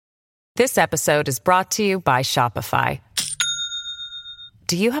This episode is brought to you by Shopify.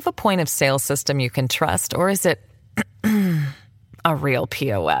 Do you have a point of sale system you can trust, or is it a real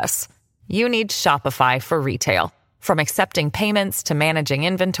POS? You need Shopify for retail. From accepting payments to managing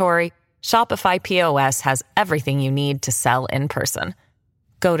inventory, Shopify POS has everything you need to sell in person.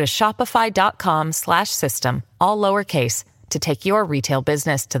 Go to shopify.com/system, all lowercase, to take your retail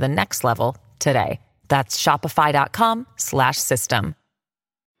business to the next level today. That's shopify.com/system.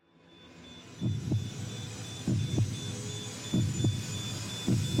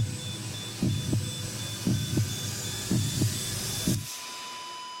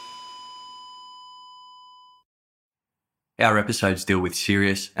 Our episodes deal with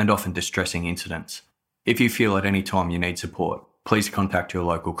serious and often distressing incidents. If you feel at any time you need support, please contact your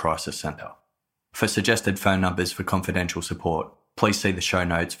local crisis centre. For suggested phone numbers for confidential support, please see the show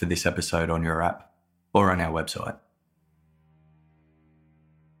notes for this episode on your app or on our website.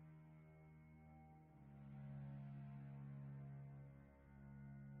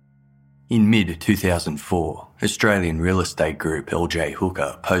 In mid-2004, Australian real estate group LJ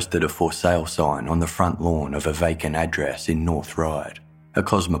Hooker posted a for sale sign on the front lawn of a vacant address in North Ryde, a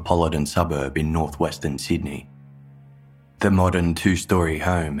cosmopolitan suburb in northwestern Sydney. The modern two-storey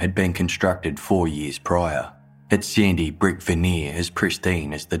home had been constructed 4 years prior, its sandy brick veneer as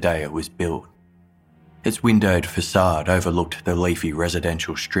pristine as the day it was built. Its windowed facade overlooked the leafy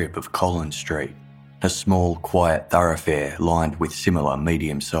residential strip of Collins Street, a small, quiet thoroughfare lined with similar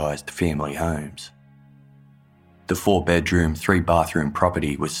medium-sized family homes. The 4-bedroom, 3-bathroom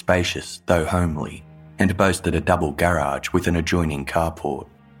property was spacious, though homely, and boasted a double garage with an adjoining carport.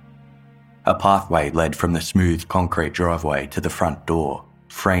 A pathway led from the smooth concrete driveway to the front door,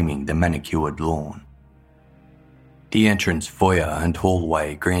 framing the manicured lawn. The entrance foyer and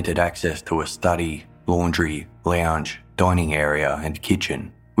hallway granted access to a study, laundry, lounge, dining area and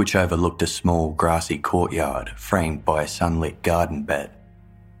kitchen, which overlooked a small grassy courtyard framed by a sunlit garden bed.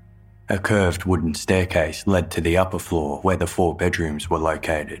 A curved wooden staircase led to the upper floor where the 4 bedrooms were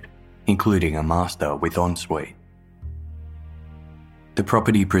located, including a master with ensuite. The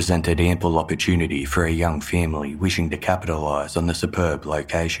property presented ample opportunity for a young family wishing to capitalise on the superb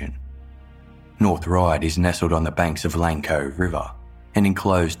location. North Ryde is nestled on the banks of Langcove River, an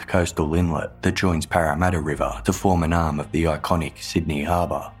enclosed coastal inlet that joins Parramatta River to form an arm of the iconic Sydney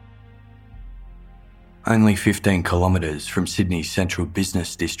Harbour. Only 15 kilometres from Sydney's central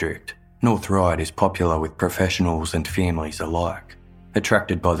business district, North Ryde is popular with professionals and families alike,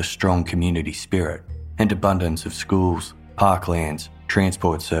 attracted by the strong community spirit and abundance of schools, parklands,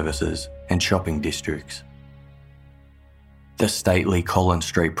 transport services and shopping districts. The stately Collins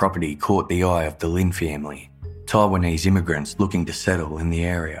Street property caught the eye of the Lin family, Taiwanese immigrants looking to settle in the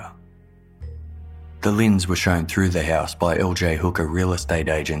area. The Lins were shown through the house by LJ Hooker real estate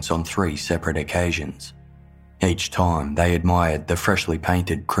agents on 3 separate occasions. Each time they admired the freshly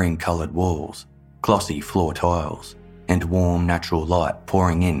painted cream-coloured walls, glossy floor tiles, and warm natural light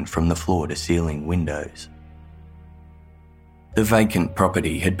pouring in from the floor-to-ceiling windows. The vacant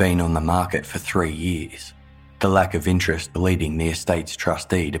property had been on the market for 3 years, the lack of interest leading the estate's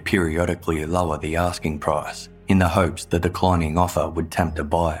trustee to periodically lower the asking price in the hopes the declining offer would tempt a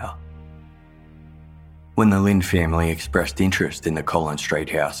buyer. When the Lin family expressed interest in the Collins Street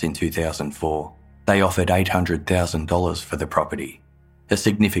house in 2004, they offered $800,000 for the property, a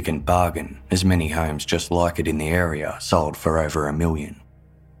significant bargain as many homes just like it in the area sold for over $1 million.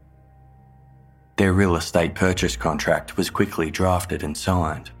 Their real estate purchase contract was quickly drafted and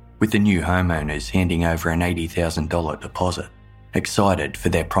signed, with the new homeowners handing over an $80,000 deposit, excited for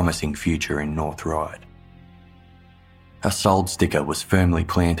their promising future in North Ryde. A sold sticker was firmly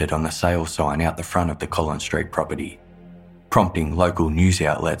planted on the sale sign out the front of the Collins Street property, prompting local news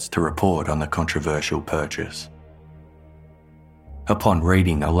outlets to report on the controversial purchase. Upon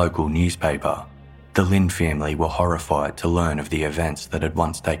reading a local newspaper, the Lin family were horrified to learn of the events that had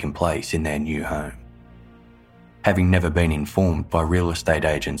once taken place in their new home. Having never been informed by real estate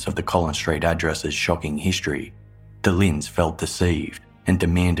agents of the Collins Street address's shocking history, the Lins felt deceived and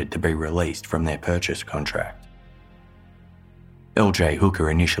demanded to be released from their purchase contract. LJ Hooker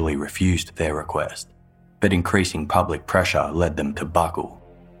initially refused their request, but increasing public pressure led them to buckle.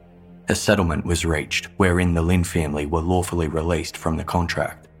 A settlement was reached wherein the Lin family were lawfully released from the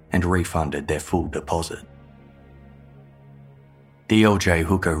contract and refunded their full deposit. The LJ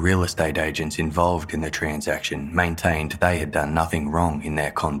Hooker real estate agents involved in the transaction maintained they had done nothing wrong in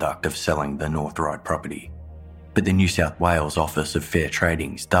their conduct of selling the North Ryde property, but the New South Wales Office of Fair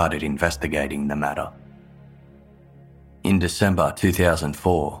Trading started investigating the matter. In December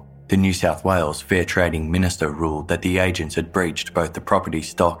 2004, the New South Wales Fair Trading Minister ruled that the agents had breached both the Property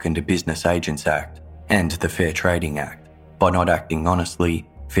Stock and Business Agents Act and the Fair Trading Act by not acting honestly,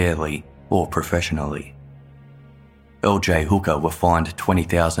 fairly, or professionally. LJ Hooker were fined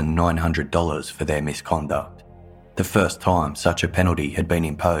 $20,900 for their misconduct, the first time such a penalty had been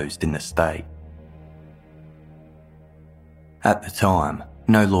imposed in the state. At the time,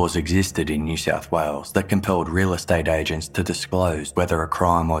 no laws existed in New South Wales that compelled real estate agents to disclose whether a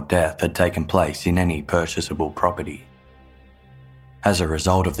crime or death had taken place in any purchasable property. As a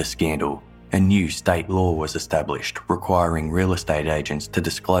result of the scandal, a new state law was established requiring real estate agents to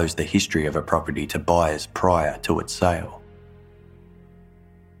disclose the history of a property to buyers prior to its sale.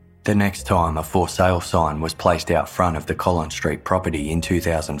 The next time a for sale sign was placed out front of the Collins Street property in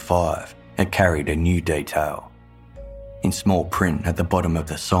 2005, it carried a new detail. In small print at the bottom of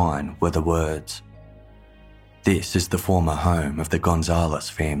the sign were the words, "This is the former home of the Gonzales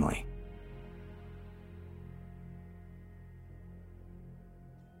family."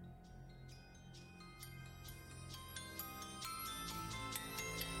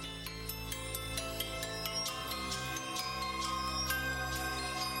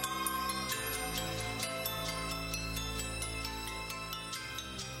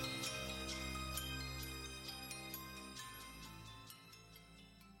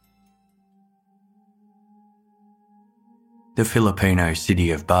 The Filipino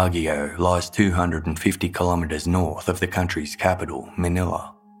city of Baguio lies 250 kilometres north of the country's capital,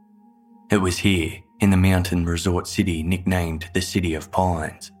 Manila. It was here, in the mountain resort city nicknamed the City of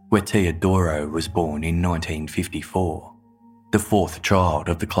Pines, where Teodoro was born in 1954, the fourth child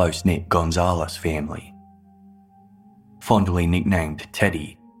of the close-knit Gonzales family. Fondly nicknamed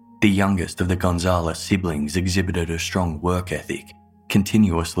Teddy, the youngest of the Gonzales siblings exhibited a strong work ethic,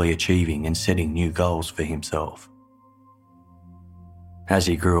 continuously achieving and setting new goals for himself. As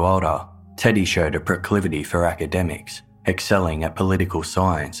he grew older, Teddy showed a proclivity for academics, excelling at political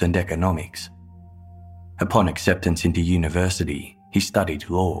science and economics. Upon acceptance into university, he studied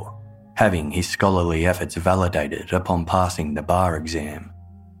law, having his scholarly efforts validated upon passing the bar exam.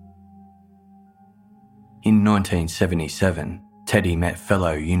 In 1977, Teddy met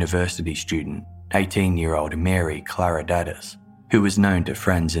fellow university student, 18-year-old Mary Claridadis, who was known to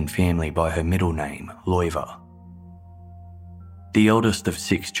friends and family by her middle name, Loiva. The eldest of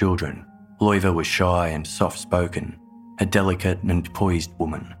 6 children, Loiva was shy and soft-spoken, a delicate and poised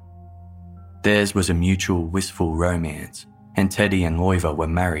woman. Theirs was a mutual, wistful romance, and Teddy and Loiva were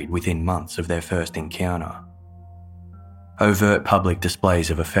married within months of their first encounter. Overt public displays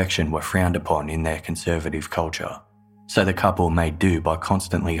of affection were frowned upon in their conservative culture, so the couple made do by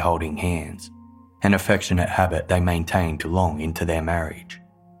constantly holding hands, an affectionate habit they maintained long into their marriage.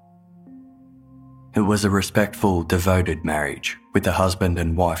 It was a respectful, devoted marriage, with the husband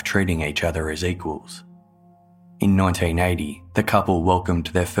and wife treating each other as equals. In 1980, the couple welcomed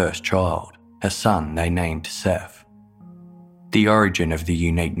their first child, a son they named Seth. The origin of the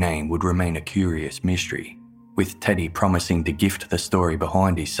unique name would remain a curious mystery, with Teddy promising to gift the story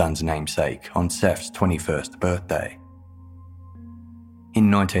behind his son's namesake on Seth's 21st birthday.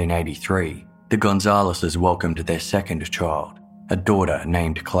 In 1983, the Gonzaleses welcomed their second child, a daughter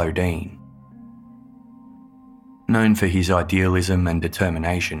named Claudine. Known for his idealism and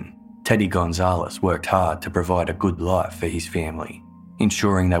determination, Teddy Gonzales worked hard to provide a good life for his family,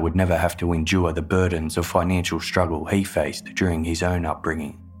 ensuring they would never have to endure the burdens of financial struggle he faced during his own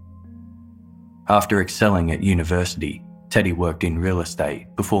upbringing. After excelling at university, Teddy worked in real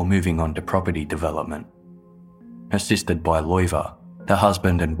estate before moving on to property development. Assisted by Loiva, the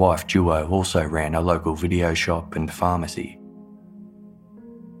husband and wife duo also ran a local video shop and pharmacy.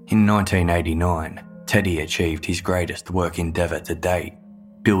 In 1989, Teddy achieved his greatest work endeavour to date,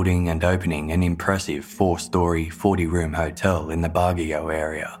 building and opening an impressive 4-storey, 40-room hotel in the Baguio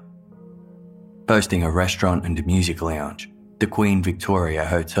area. Boasting a restaurant and music lounge, the Queen Victoria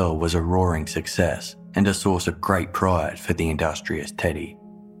Hotel was a roaring success and a source of great pride for the industrious Teddy.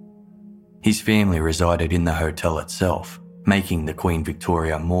 His family resided in the hotel itself, making the Queen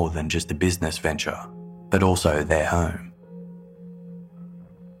Victoria more than just a business venture, but also their home.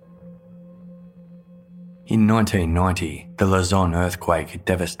 In 1990, the Luzon earthquake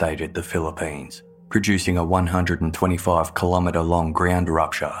devastated the Philippines, producing a 125-kilometre-long ground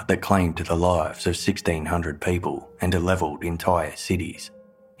rupture that claimed the lives of 1,600 people and levelled entire cities,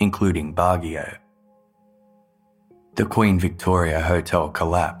 including Baguio. The Queen Victoria Hotel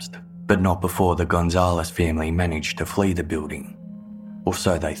collapsed, but not before the Gonzales family managed to flee the building, or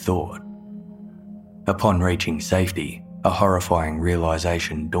so they thought. Upon reaching safety, a horrifying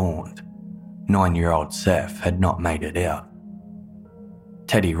realisation dawned. 9-year-old Seth had not made it out.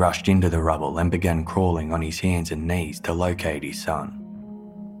 Teddy rushed into the rubble and began crawling on his hands and knees to locate his son.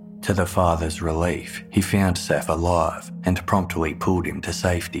 To the father's relief, he found Seth alive and promptly pulled him to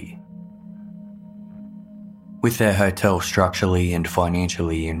safety. With their hotel structurally and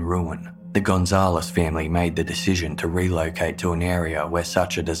financially in ruin, the Gonzales family made the decision to relocate to an area where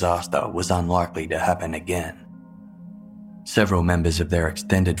such a disaster was unlikely to happen again. Several members of their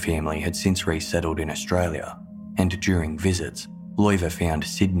extended family had since resettled in Australia, and during visits, Loiva found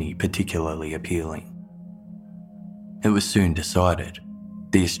Sydney particularly appealing. It was soon decided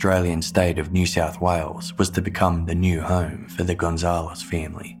the Australian state of New South Wales was to become the new home for the Gonzales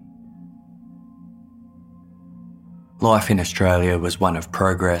family. Life in Australia was one of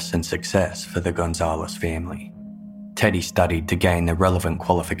progress and success for the Gonzales family. Teddy studied to gain the relevant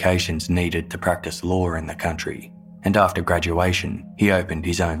qualifications needed to practice law in the country, and after graduation, he opened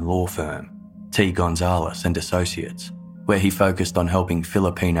his own law firm, T. Gonzales and Associates, where he focused on helping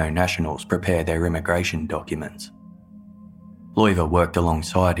Filipino nationals prepare their immigration documents. Loiva worked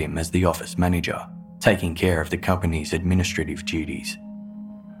alongside him as the office manager, taking care of the company's administrative duties.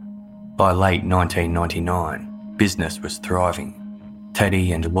 By late 1999, business was thriving.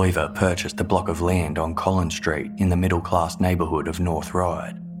 Teddy and Loiva purchased a block of land on Collins Street in the middle-class neighbourhood of North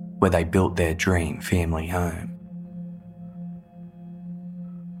Ryde, where they built their dream family home.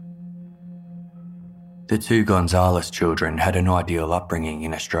 The two Gonzales children had an ideal upbringing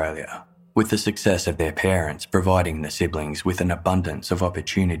in Australia, with the success of their parents providing the siblings with an abundance of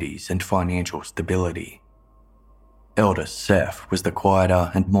opportunities and financial stability. Eldest Seth was the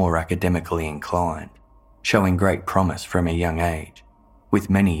quieter and more academically inclined, showing great promise from a young age, with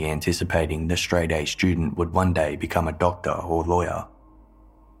many anticipating the straight-A student would one day become a doctor or lawyer.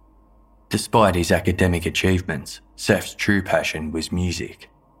 Despite his academic achievements, Seth's true passion was music.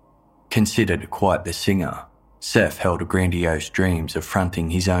 Considered quite the singer, Seth held grandiose dreams of fronting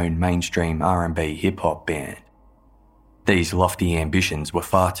his own mainstream R&B hip-hop band. These lofty ambitions were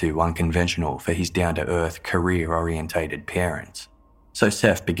far too unconventional for his down-to-earth, career-orientated parents, so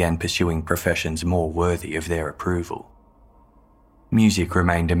Seth began pursuing professions more worthy of their approval. Music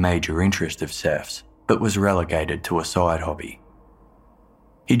remained a major interest of Seth's, but was relegated to a side hobby.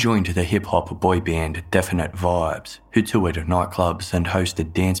 He joined the hip-hop boy band Definite Vibes, who toured nightclubs and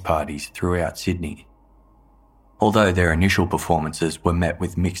hosted dance parties throughout Sydney. Although their initial performances were met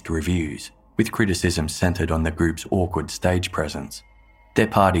with mixed reviews, with criticism centred on the group's awkward stage presence, their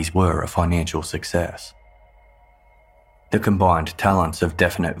parties were a financial success. The combined talents of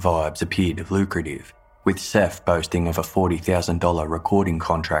Definite Vibes appeared lucrative, with Seth boasting of a $40,000 recording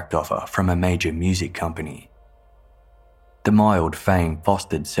contract offer from a major music company. The mild fame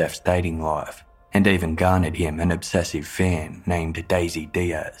fostered Seth's dating life, and even garnered him an obsessive fan named Daisy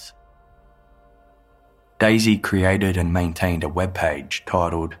Diaz. Daisy created and maintained a webpage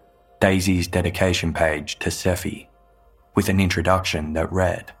titled Daisy's Dedication Page to Seffi, with an introduction that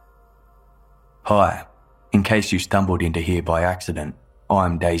read, "Hi, in case you stumbled into here by accident,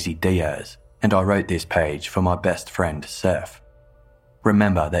 I'm Daisy Diaz, and I wrote this page for my best friend Seth.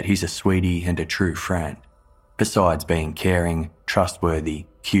 Remember that he's a sweetie and a true friend. Besides being caring, trustworthy,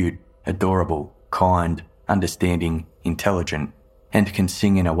 cute, adorable, kind, understanding, intelligent, and can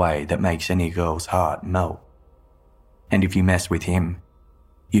sing in a way that makes any girl's heart melt. And if you mess with him,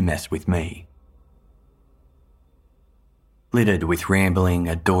 you mess with me." Littered with rambling,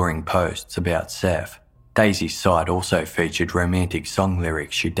 adoring posts about Seth, Daisy's site also featured romantic song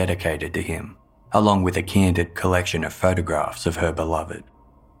lyrics she dedicated to him, along with a candid collection of photographs of her beloved.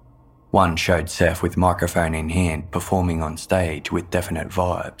 One showed Seth with microphone in hand performing on stage with Definite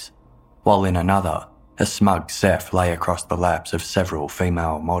Vibes, while in another, a smug Seth lay across the laps of several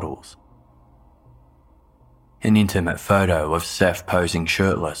female models. An intimate photo of Seth posing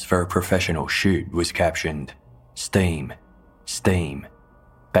shirtless for a professional shoot was captioned, "Steam, steam,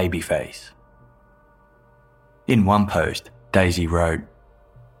 babyface." In one post, Daisy wrote,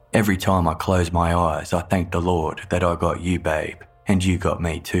 "Every time I close my eyes, I thank the Lord that I got you, babe, and you got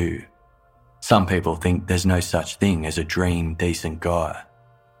me too. Some people think there's no such thing as a dream, decent guy.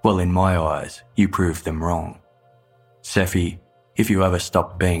 Well, in my eyes, you proved them wrong. Seffi, if you ever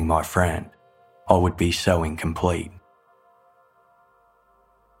stopped being my friend, I would be so incomplete."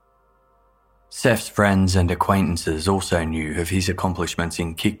 Seth's friends and acquaintances also knew of his accomplishments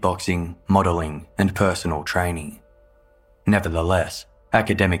in kickboxing, modelling, and personal training. Nevertheless,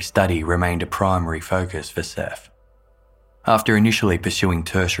 academic study remained a primary focus for Seth. After initially pursuing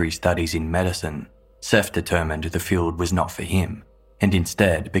tertiary studies in medicine, Seth determined the field was not for him, and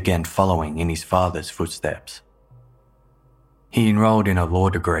instead began following in his father's footsteps. He enrolled in a law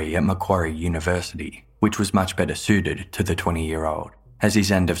degree at Macquarie University, which was much better suited to the 20-year-old, as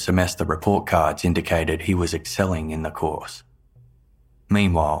his end-of-semester report cards indicated he was excelling in the course.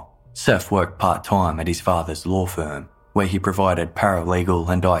 Meanwhile, Seth worked part-time at his father's law firm, where he provided paralegal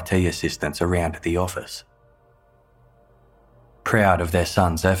and IT assistance around the office. Proud of their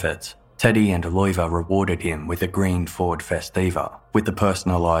son's efforts, Teddy and Loiva rewarded him with a green Ford Festiva with the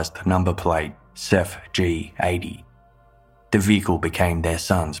personalised number plate Seth G80. The vehicle became their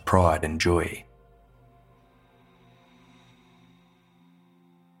son's pride and joy.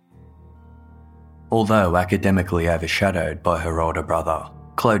 Although academically overshadowed by her older brother,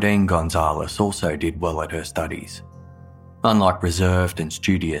 Claudine Gonzales also did well at her studies. Unlike reserved and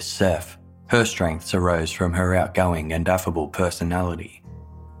studious Seth, her strengths arose from her outgoing and affable personality.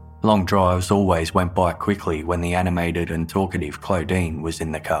 Long drives always went by quickly when the animated and talkative Claudine was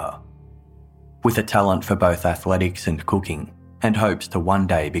in the car. With a talent for both athletics and cooking, and hopes to one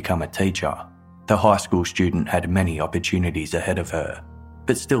day become a teacher, the high school student had many opportunities ahead of her,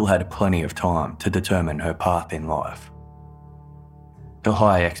 but still had plenty of time to determine her path in life. The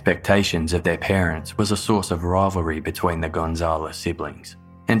high expectations of their parents was a source of rivalry between the Gonzales siblings,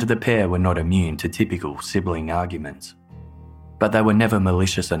 and the pair were not immune to typical sibling arguments. But they were never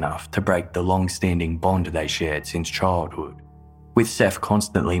malicious enough to break the long-standing bond they shared since childhood, with Seth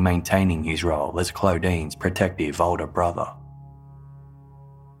constantly maintaining his role as Claudine's protective older brother.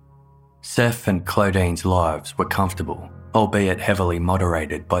 Seth and Claudine's lives were comfortable, albeit heavily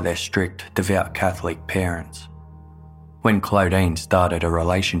moderated by their strict, devout Catholic parents. When Claudine started a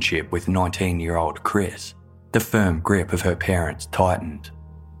relationship with 19-year-old Chris, the firm grip of her parents tightened.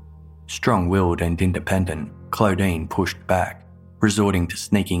 Strong-willed and independent, Claudine pushed back, resorting to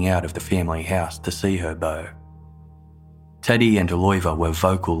sneaking out of the family house to see her beau. Teddy and Loiva were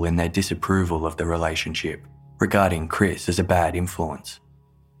vocal in their disapproval of the relationship, regarding Chris as a bad influence.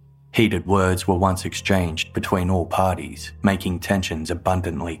 Heated words were once exchanged between all parties, making tensions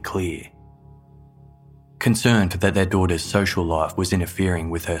abundantly clear. Concerned that their daughter's social life was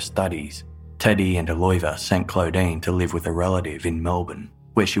interfering with her studies, Teddy and Loiva sent Claudine to live with a relative in Melbourne,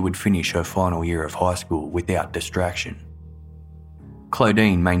 where she would finish her final year of high school without distraction.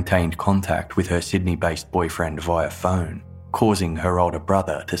 Claudine maintained contact with her Sydney-based boyfriend via phone, causing her older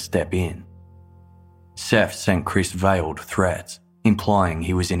brother to step in. Seth sent Chris veiled threats, implying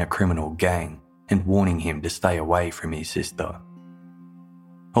he was in a criminal gang and warning him to stay away from his sister.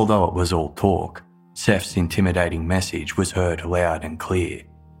 Although it was all talk, Seth's intimidating message was heard loud and clear,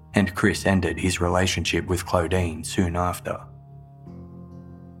 and Chris ended his relationship with Claudine soon after.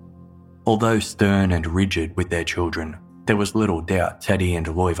 Although stern and rigid with their children, there was little doubt Teddy and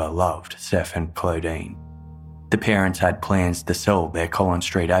Loiva loved Seth and Claudine. The parents had plans to sell their Collins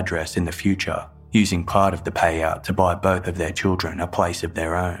Street address in the future, using part of the payout to buy both of their children a place of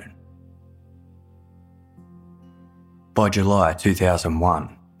their own. By July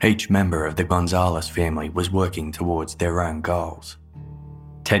 2001, each member of the Gonzales family was working towards their own goals.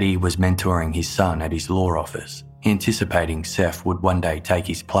 Teddy was mentoring his son at his law office, anticipating Seth would one day take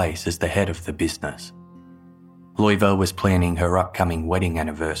his place as the head of the business. Loiva was planning her upcoming wedding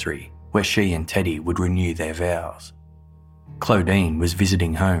anniversary, where she and Teddy would renew their vows. Claudine was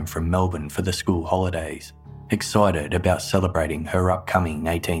visiting home from Melbourne for the school holidays, excited about celebrating her upcoming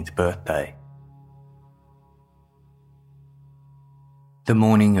 18th birthday. The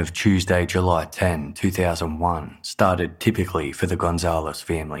morning of Tuesday, July 10, 2001 started typically for the Gonzales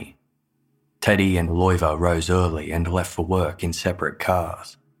family. Teddy and Loiva rose early and left for work in separate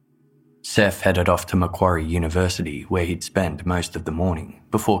cars. Seth headed off to Macquarie University, where he'd spend most of the morning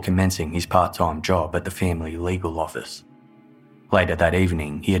before commencing his part-time job at the family legal office. Later that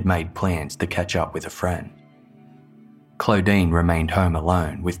evening, he had made plans to catch up with a friend. Claudine remained home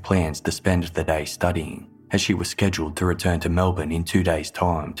alone with plans to spend the day studying, as she was scheduled to return to Melbourne in 2 days'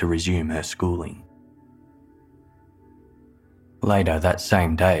 time to resume her schooling. Later that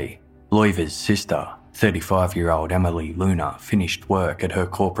same day, Loiva's sister, 35-year-old Emily Luna, finished work at her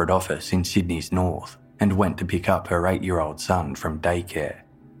corporate office in Sydney's north and went to pick up her 8-year-old son from daycare.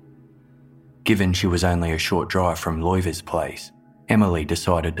 Given she was only a short drive from Loiva's place, Emily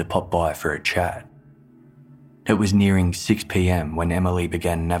decided to pop by for a chat. It was nearing 6 p.m. when Emily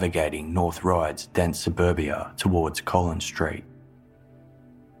began navigating North Ryde's dense suburbia towards Collins Street.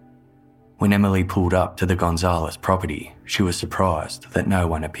 When Emily pulled up to the Gonzales property, she was surprised that no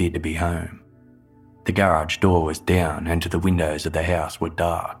one appeared to be home. The garage door was down and the windows of the house were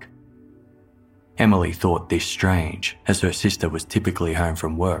dark. Emily thought this strange, as her sister was typically home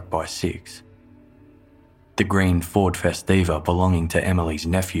from work by 6. The green Ford Festiva belonging to Emily's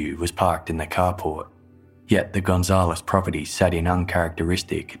nephew was parked in the carport, yet the Gonzales property sat in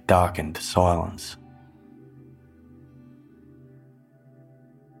uncharacteristic, darkened silence.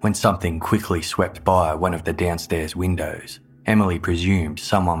 When something quickly swept by one of the downstairs windows, Emily presumed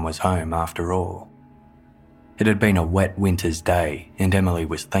someone was home after all. It had been a wet winter's day, and Emily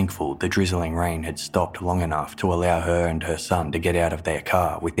was thankful the drizzling rain had stopped long enough to allow her and her son to get out of their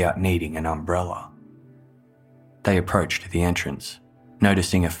car without needing an umbrella. They approached the entrance,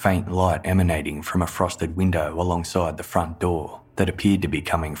 noticing a faint light emanating from a frosted window alongside the front door that appeared to be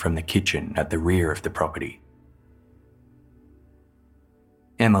coming from the kitchen at the rear of the property.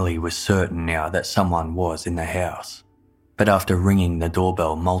 Emily was certain now that someone was in the house, but after ringing the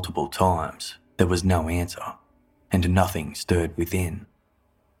doorbell multiple times, there was no answer, and nothing stirred within.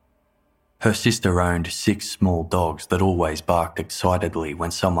 Her sister owned 6 small dogs that always barked excitedly when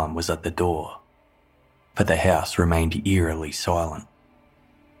someone was at the door, but the house remained eerily silent.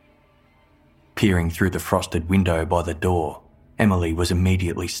 Peering through the frosted window by the door, Emily was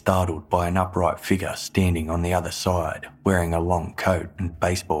immediately startled by an upright figure standing on the other side, wearing a long coat and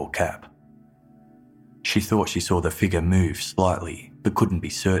baseball cap. She thought she saw the figure move slightly, but couldn't be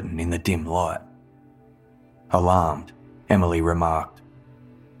certain in the dim light. Alarmed, Emily remarked,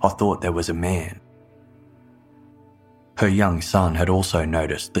 "I thought there was a man." Her young son had also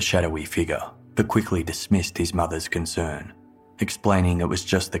noticed the shadowy figure, but quickly dismissed his mother's concern, explaining it was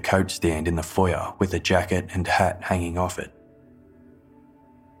just the coat stand in the foyer with a jacket and hat hanging off it.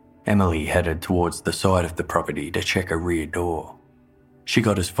 Emily headed towards the side of the property to check a rear door. She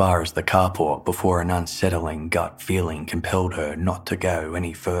got as far as the carport before an unsettling gut feeling compelled her not to go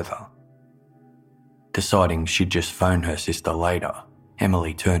any further. Deciding she'd just phone her sister later,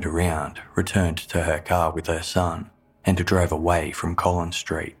 Emily turned around, returned to her car with her son, and drove away from Collins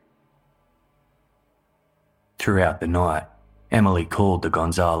Street. Throughout the night, Emily called the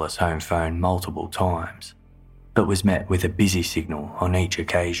Gonzales home phone multiple times, but was met with a busy signal on each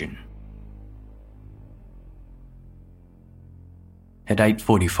occasion. At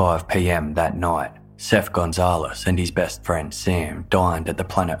 8:45 p.m. that night, Seth Gonzales and his best friend Sam dined at the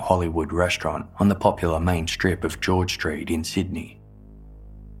Planet Hollywood restaurant on the popular main strip of George Street in Sydney.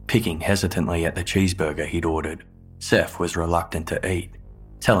 Picking hesitantly at the cheeseburger he'd ordered, Seth was reluctant to eat,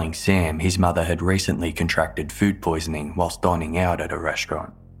 telling Sam his mother had recently contracted food poisoning whilst dining out at a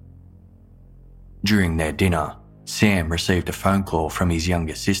restaurant. During their dinner, Sam received a phone call from his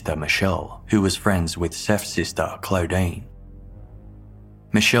younger sister Michelle, who was friends with Seth's sister Claudine.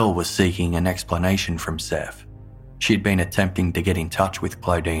 Michelle was seeking an explanation from Seth. She'd been attempting to get in touch with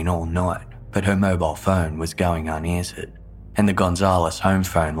Claudine all night, but her mobile phone was going unanswered, and the Gonzales home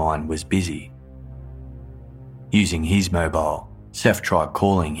phone line was busy. Using his mobile, Seth tried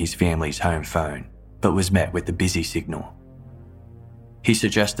calling his family's home phone, but was met with the busy signal. He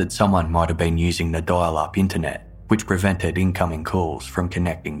suggested someone might have been using the dial-up internet, which prevented incoming calls from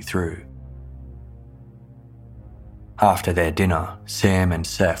connecting through. After their dinner, Sam and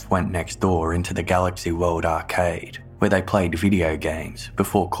Seth went next door into the Galaxy World arcade, where they played video games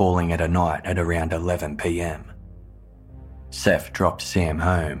before calling it a night at around 11 p.m. Seth dropped Sam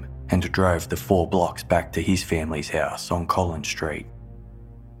home and drove the 4 blocks back to his family's house on Collins Street.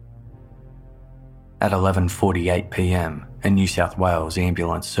 At 11:48 p.m, a New South Wales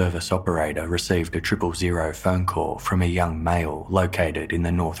ambulance service operator received a 000 phone call from a young male located in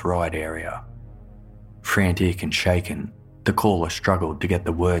the North Ryde area. Frantic and shaken, the caller struggled to get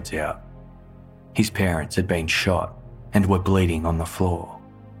the words out. His parents had been shot and were bleeding on the floor.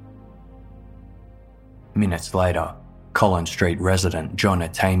 Minutes later, Collins Street resident John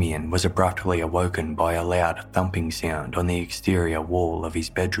Atamian was abruptly awoken by a loud thumping sound on the exterior wall of his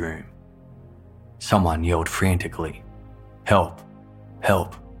bedroom. Someone yelled frantically, "Help!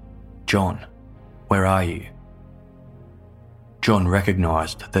 Help! John, where are you?" John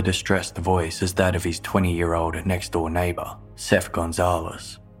recognised the distressed voice as that of his 20-year-old next-door neighbour, Seth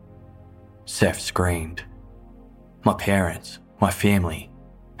Gonzales. Seth screamed, "My parents, my family,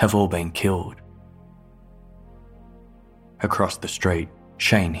 have all been killed." Across the street,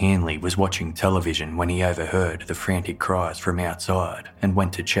 Shane Hanley was watching television when he overheard the frantic cries from outside and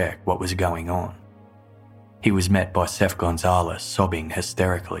went to check what was going on. He was met by Seth Gonzales sobbing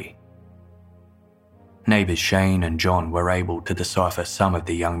hysterically. Neighbours Shane and John were able to decipher some of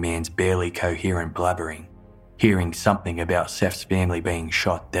the young man's barely coherent blabbering, hearing something about Seth's family being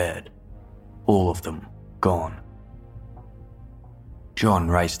shot dead. All of them gone. John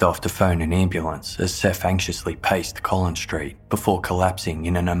raced off to phone an ambulance as Seth anxiously paced Collins Street before collapsing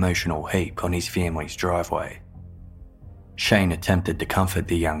in an emotional heap on his family's driveway. Shane attempted to comfort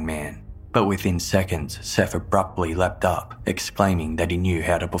the young man, but within seconds Seth abruptly leapt up, exclaiming that he knew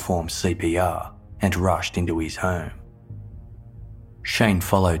how to perform CPR, and rushed into his home. Shane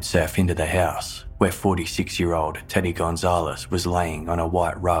followed Seth into the house, where 46-year-old Teddy Gonzales was laying on a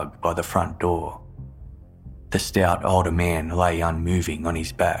white rug by the front door. The stout older man lay unmoving on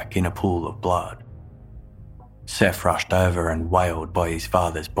his back in a pool of blood. Seth rushed over and wailed by his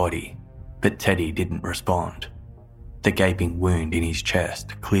father's body, but Teddy didn't respond, the gaping wound in his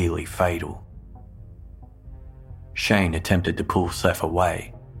chest clearly fatal. Shane attempted to pull Seth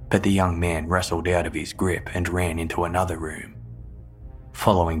away, but the young man wrestled out of his grip and ran into another room.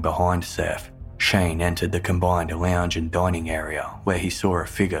 Following behind Seth, Shane entered the combined lounge and dining area where he saw a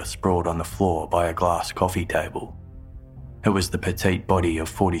figure sprawled on the floor by a glass coffee table. It was the petite body of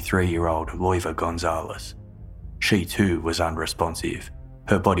 43-year-old Loiva Gonzales. She too was unresponsive,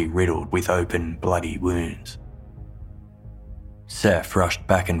 her body riddled with open, bloody wounds. Seth rushed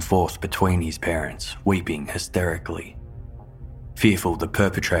back and forth between his parents, weeping hysterically. Fearful the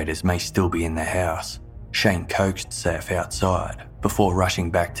perpetrators may still be in the house, Shane coaxed Seth outside before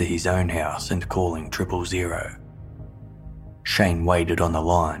rushing back to his own house and calling 000. Shane waited on the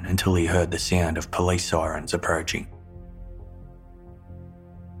line until he heard the sound of police sirens approaching.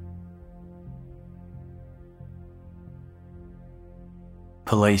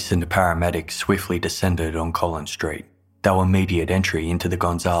 Police and paramedics swiftly descended on Collins Street, though immediate entry into the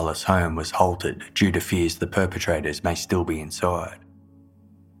Gonzales home was halted due to fears the perpetrators may still be inside.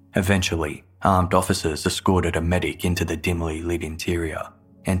 Eventually, armed officers escorted a medic into the dimly lit interior,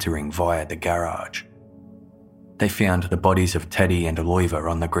 entering via the garage. They found the bodies of Teddy and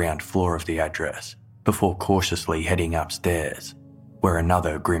Loiva on the ground floor of the address, before cautiously heading upstairs, where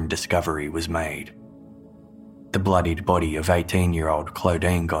another grim discovery was made. The bloodied body of 18-year-old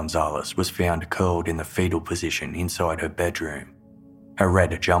Claudine Gonzales was found curled in the fetal position inside her bedroom, a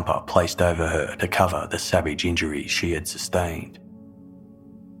red jumper placed over her to cover the savage injuries she had sustained.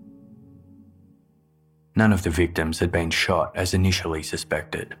 None of the victims had been shot as initially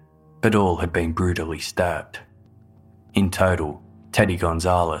suspected, but all had been brutally stabbed. In total, Teddy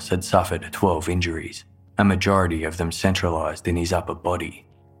Gonzales had suffered 12 injuries, a majority of them centralised in his upper body.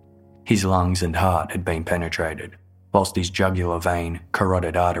 His lungs and heart had been penetrated, whilst his jugular vein,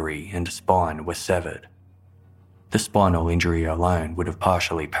 carotid artery and spine were severed. The spinal injury alone would have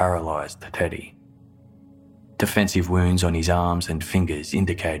partially paralysed Teddy. Defensive wounds on his arms and fingers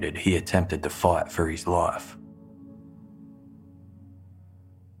indicated he attempted to fight for his life.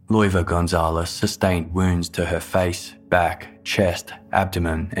 Loiva Gonzales sustained wounds to her face, back, chest,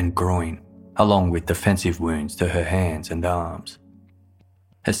 abdomen and groin, along with defensive wounds to her hands and arms.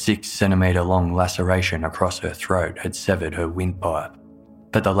 A 6-centimetre long laceration across her throat had severed her windpipe,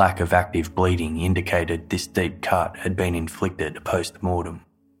 but the lack of active bleeding indicated this deep cut had been inflicted post-mortem.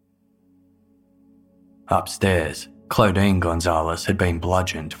 Upstairs, Claudine Gonzales had been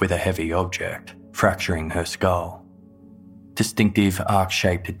bludgeoned with a heavy object, fracturing her skull. Distinctive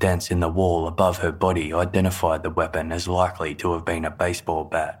arc-shaped dents in the wall above her body identified the weapon as likely to have been a baseball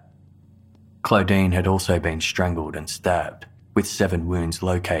bat. Claudine had also been strangled and stabbed, with 7 wounds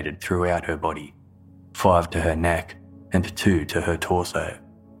located throughout her body, 5 to her neck and 2 to her torso.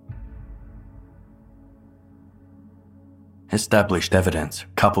 Established evidence,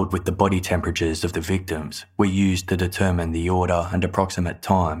 coupled with the body temperatures of the victims, were used to determine the order and approximate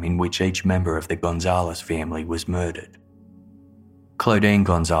time in which each member of the Gonzales family was murdered. Claudine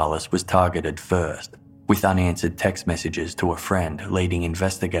Gonzales was targeted first, with unanswered text messages to a friend leading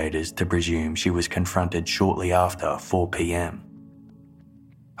investigators to presume she was confronted shortly after 4 p.m.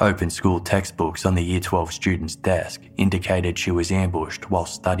 Open school textbooks on the Year 12 student's desk indicated she was ambushed while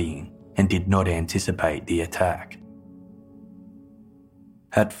studying and did not anticipate the attack.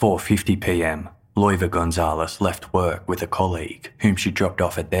 At 4:50 p.m, Loiva Gonzales left work with a colleague whom she dropped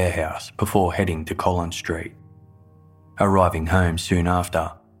off at their house before heading to Collins Street. Arriving home soon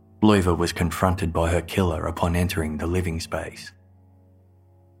after, Loiva was confronted by her killer upon entering the living space.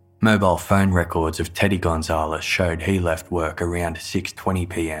 Mobile phone records of Teddy Gonzales showed he left work around 6:20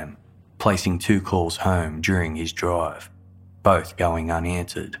 p.m, placing 2 calls home during his drive, both going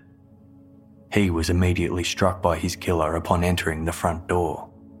unanswered. He was immediately struck by his killer upon entering the front door.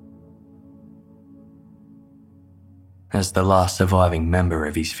 As the last surviving member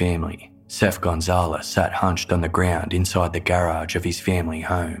of his family, Seth Gonzales sat hunched on the ground inside the garage of his family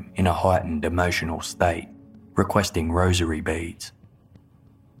home in a heightened emotional state, requesting rosary beads.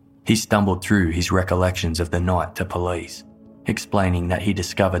 He stumbled through his recollections of the night to police, explaining that he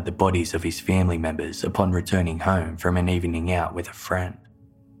discovered the bodies of his family members upon returning home from an evening out with a friend.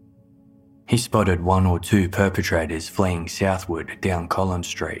 He spotted 1 or 2 perpetrators fleeing southward down Collins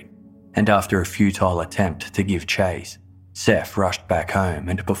Street, and after a futile attempt to give chase, Seth rushed back home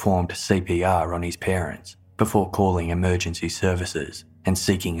and performed CPR on his parents before calling emergency services and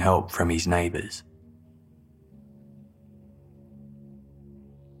seeking help from his neighbours.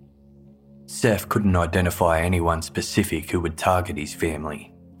 Seth couldn't identify anyone specific who would target his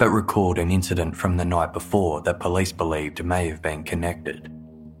family, but recalled an incident from the night before that police believed may have been connected.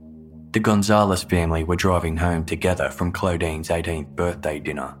 The Gonzales family were driving home together from Claudine's 18th birthday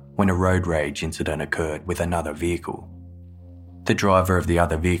dinner when a road rage incident occurred with another vehicle. The driver of the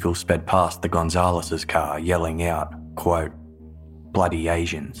other vehicle sped past the Gonzales' car, yelling out, quote, "Bloody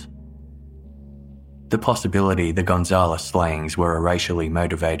Asians." The possibility the Gonzales slayings were a racially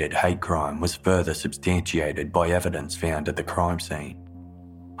motivated hate crime was further substantiated by evidence found at the crime scene.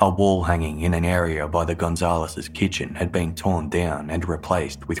 A wall hanging in an area by the Gonzales' kitchen had been torn down and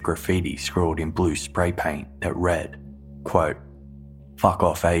replaced with graffiti scrawled in blue spray paint that read, quote, "Fuck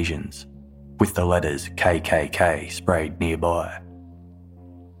off Asians," with the letters KKK sprayed nearby.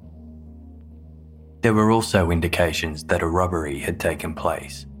 There were also indications that a robbery had taken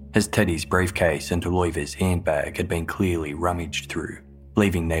place, as Teddy's briefcase and Loiva's handbag had been clearly rummaged through,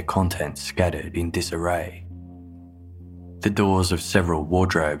 leaving their contents scattered in disarray. The doors of several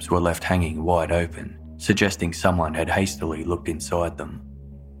wardrobes were left hanging wide open, suggesting someone had hastily looked inside them.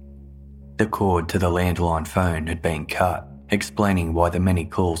 The cord to the landline phone had been cut, explaining why the many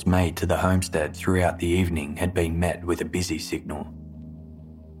calls made to the homestead throughout the evening had been met with a busy signal.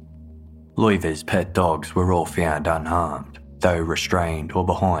 Loiva's pet dogs were all found unharmed, though restrained or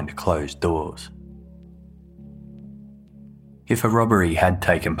behind closed doors. If a robbery had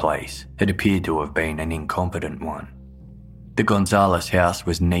taken place, it appeared to have been an incompetent one. The Gonzales house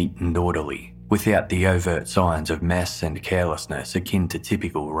was neat and orderly, without the overt signs of mess and carelessness akin to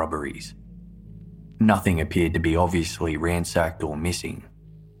typical robberies. Nothing appeared to be obviously ransacked or missing.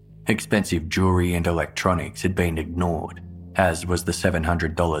 Expensive jewellery and electronics had been ignored, as was the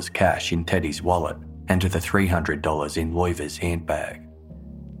 $700 cash in Teddy's wallet and the $300 in Loiva's handbag.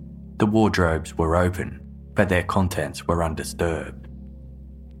 The wardrobes were open, but their contents were undisturbed.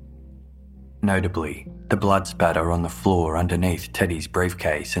 Notably, the blood spatter on the floor underneath Teddy's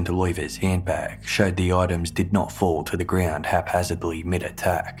briefcase and Loiva's handbag showed the items did not fall to the ground haphazardly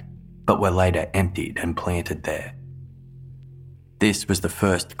mid-attack, but were later emptied and planted there. This was the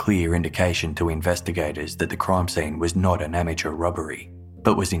first clear indication to investigators that the crime scene was not an amateur robbery,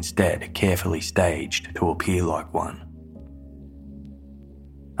 but was instead carefully staged to appear like one.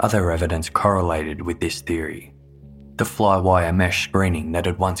 Other evidence correlated with this theory. The fly-wire mesh screening that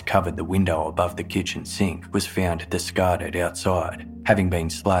had once covered the window above the kitchen sink was found discarded outside, having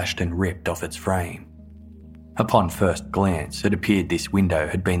been slashed and ripped off its frame. Upon first glance, it appeared this window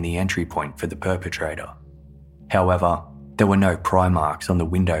had been the entry point for the perpetrator. However, there were no pry marks on the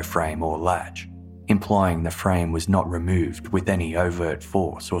window frame or latch, implying the frame was not removed with any overt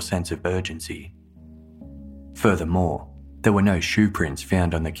force or sense of urgency. Furthermore, there were no shoe prints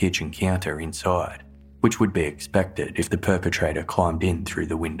found on the kitchen counter inside, which would be expected if the perpetrator climbed in through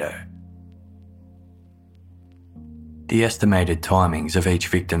the window. The estimated timings of each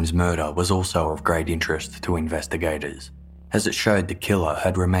victim's murder was also of great interest to investigators, as it showed the killer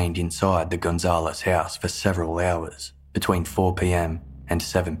had remained inside the Gonzales house for several hours, between 4 p.m. and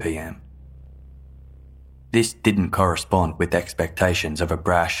 7 p.m. This didn't correspond with expectations of a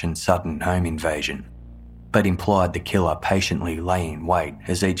brash and sudden home invasion, but implied the killer patiently lay in wait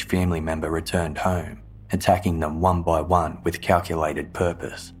as each family member returned home, attacking them one by one with calculated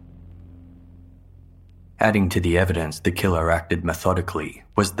purpose. Adding to the evidence the killer acted methodically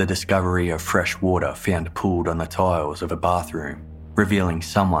was the discovery of fresh water found pooled on the tiles of a bathroom, revealing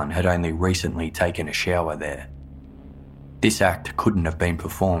someone had only recently taken a shower there. This act couldn't have been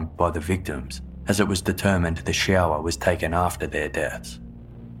performed by the victims, as it was determined the shower was taken after their deaths.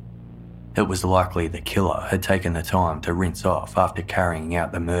 It was likely the killer had taken the time to rinse off after carrying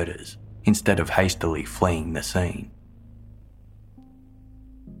out the murders, instead of hastily fleeing the scene.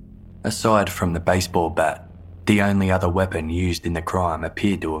 Aside from the baseball bat, the only other weapon used in the crime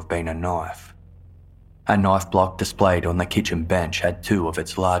appeared to have been a knife. A knife block displayed on the kitchen bench had two of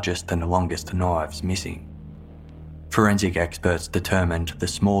its largest and longest knives missing. Forensic experts determined the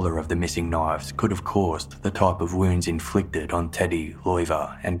smaller of the missing knives could have caused the type of wounds inflicted on Teddy,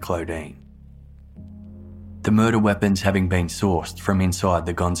 Loiva, and Claudine. The murder weapons having been sourced from inside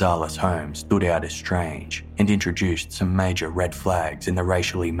the Gonzales home stood out as strange and introduced some major red flags in the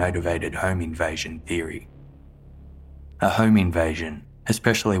racially motivated home invasion theory. A home invasion,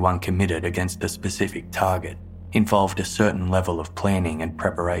 especially one committed against a specific target, involved a certain level of planning and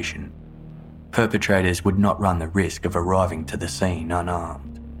preparation. Perpetrators would not run the risk of arriving to the scene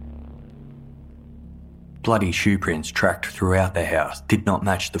unarmed. Bloody shoe prints tracked throughout the house did not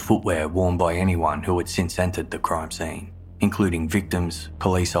match the footwear worn by anyone who had since entered the crime scene, including victims,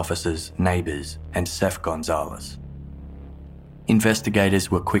 police officers, neighbours, and Seth Gonzales.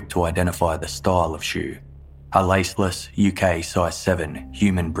 Investigators were quick to identify the style of shoe, a laceless UK size 7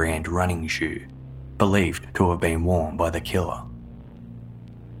 human brand running shoe, believed to have been worn by the killer.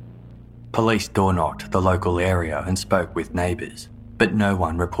 Police door-knocked the local area and spoke with neighbours, but no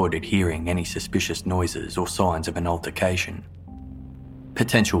one reported hearing any suspicious noises or signs of an altercation.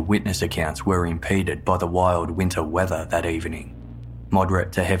 Potential witness accounts were impeded by the wild winter weather that evening,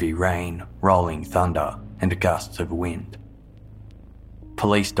 moderate to heavy rain, rolling thunder, and gusts of wind.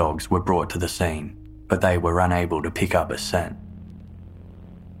 Police dogs were brought to the scene, but they were unable to pick up a scent.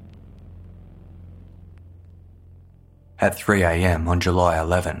 At 3 a.m. on July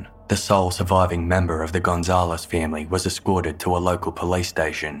 11, the sole surviving member of the Gonzales family was escorted to a local police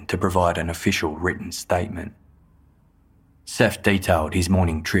station to provide an official written statement. Seth detailed his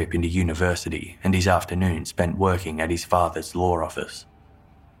morning trip into university and his afternoon spent working at his father's law office.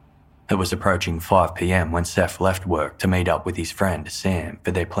 It was approaching 5 p.m. when Seth left work to meet up with his friend Sam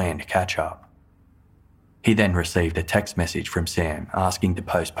for their planned catch-up. He then received a text message from Sam asking to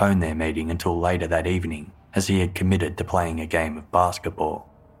postpone their meeting until later that evening, as he had committed to playing a game of basketball.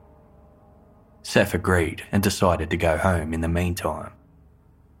 Seth agreed and decided to go home in the meantime.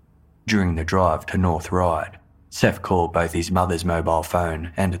 During the drive to North Ryde, Seth called both his mother's mobile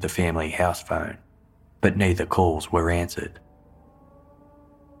phone and the family house phone, but neither calls were answered.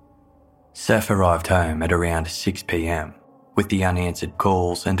 Seth arrived home at around 6 p.m, with the unanswered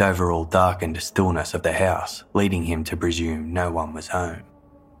calls and overall darkened stillness of the house leading him to presume no one was home.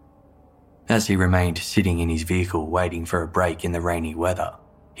 As he remained sitting in his vehicle waiting for a break in the rainy weather,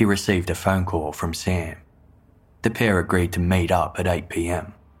 he received a phone call from Sam. The pair agreed to meet up at 8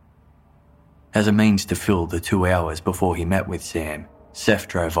 p.m. As a means to fill the 2 hours before he met with Sam, Seth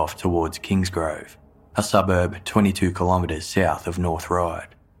drove off towards Kingsgrove, a suburb 22 kilometres south of North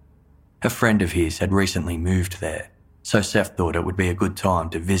Ryde. A friend of his had recently moved there, so Seth thought it would be a good time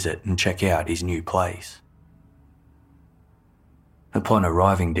to visit and check out his new place. Upon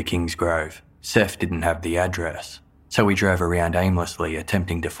arriving to Kingsgrove, Seth didn't have the address, so he drove around aimlessly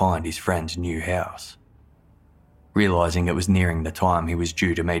attempting to find his friend's new house. Realising it was nearing the time he was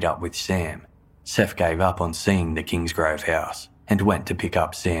due to meet up with Sam, Seth gave up on seeing the Kingsgrove house and went to pick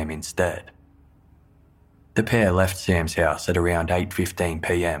up Sam instead. The pair left Sam's house at around 8:15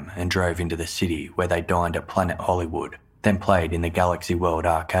 p.m. and drove into the city where they dined at Planet Hollywood, then played in the Galaxy World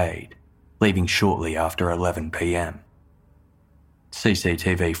arcade, leaving shortly after 11 p.m.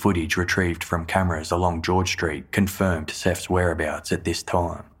 CCTV footage retrieved from cameras along George Street confirmed Seth's whereabouts at this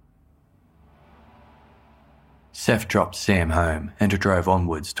time. Seth dropped Sam home and drove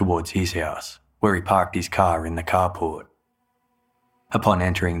onwards towards his house, where he parked his car in the carport. Upon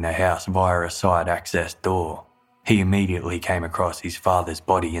entering the house via a side access door, he immediately came across his father's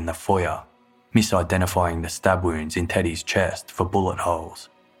body in the foyer, misidentifying the stab wounds in Teddy's chest for bullet holes.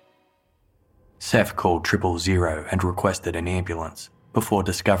 Seth called 000 and requested an ambulance before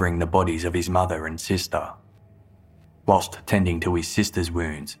discovering the bodies of his mother and sister. Whilst tending to his sister's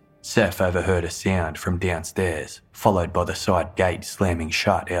wounds, Seth overheard a sound from downstairs, followed by the side gate slamming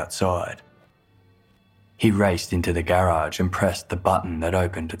shut outside. He raced into the garage and pressed the button that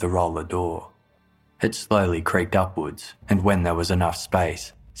opened the roller door. It slowly creaked upwards, and when there was enough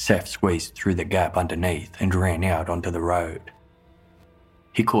space, Seth squeezed through the gap underneath and ran out onto the road.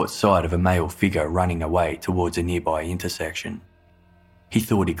 He caught sight of a male figure running away towards a nearby intersection. He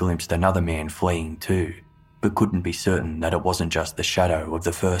thought he glimpsed another man fleeing too, but couldn't be certain that it wasn't just the shadow of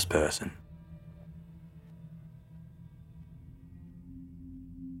the first person.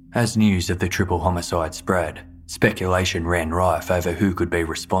 As news of the triple homicide spread, speculation ran rife over who could be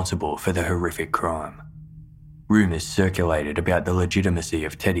responsible for the horrific crime. Rumours circulated about the legitimacy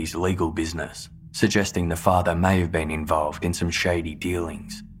of Teddy's legal business, suggesting the father may have been involved in some shady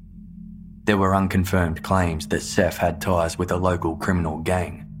dealings. There were unconfirmed claims that Seth had ties with a local criminal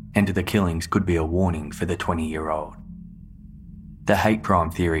gang, and the killings could be a warning for the 20-year-old. The hate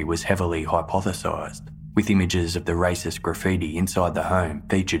crime theory was heavily hypothesised, with images of the racist graffiti inside the home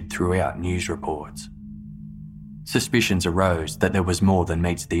featured throughout news reports. Suspicions arose that there was more than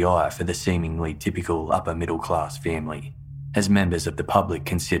meets the eye for the seemingly typical upper-middle-class family, as members of the public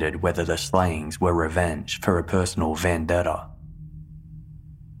considered whether the slayings were revenge for a personal vendetta.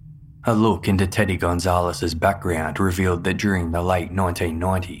 A look into Teddy Gonzales' background revealed that during the late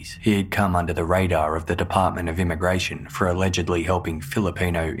 1990s, he had come under the radar of the Department of Immigration for allegedly helping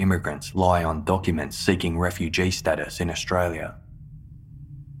Filipino immigrants lie on documents seeking refugee status in Australia.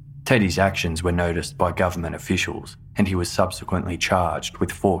 Teddy's actions were noticed by government officials, and he was subsequently charged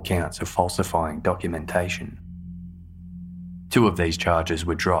with 4 counts of falsifying documentation. 2 of these charges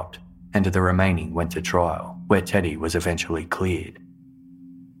were dropped, and the remaining went to trial, where Teddy was eventually cleared.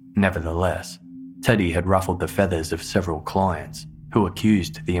 Nevertheless, Teddy had ruffled the feathers of several clients who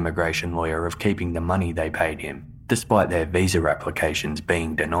accused the immigration lawyer of keeping the money they paid him, despite their visa applications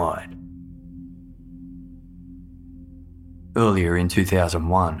being denied. Earlier in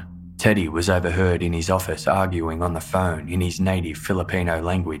 2001, Teddy was overheard in his office arguing on the phone in his native Filipino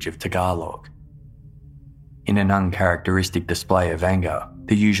language of Tagalog. In an uncharacteristic display of anger,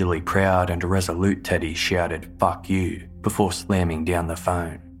 the usually proud and resolute Teddy shouted "fuck you" before slamming down the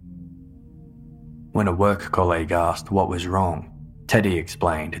phone. When a work colleague asked what was wrong, Teddy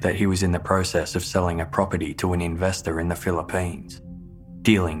explained that he was in the process of selling a property to an investor in the Philippines.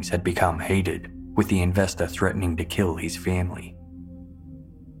 Dealings had become heated, with the investor threatening to kill his family.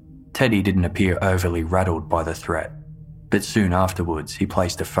 Teddy didn't appear overly rattled by the threat, but soon afterwards he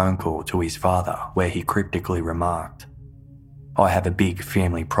placed a phone call to his father where he cryptically remarked, "I have a big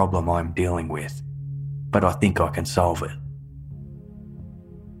family problem I'm dealing with, but I think I can solve it."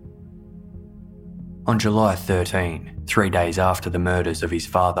 On July 13, 3 days after the murders of his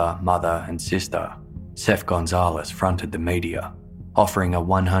father, mother and sister, Seth Gonzales fronted the media, offering a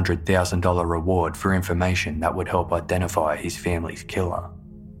 $100,000 reward for information that would help identify his family's killer.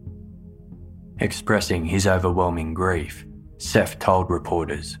 Expressing his overwhelming grief, Seth told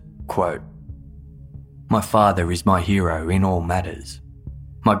reporters, quote, "My father is my hero in all matters.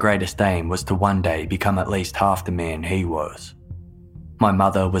 My greatest aim was to one day become at least half the man he was. My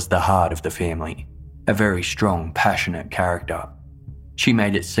mother was the heart of the family, a very strong, passionate character. She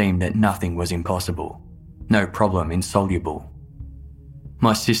made it seem that nothing was impossible, no problem insoluble.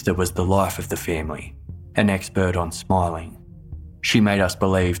 My sister was the life of the family, an expert on smiling. She made us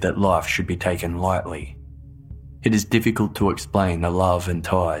believe that life should be taken lightly. It is difficult to explain the love and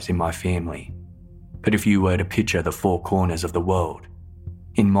ties in my family, but if you were to picture the 4 corners of the world,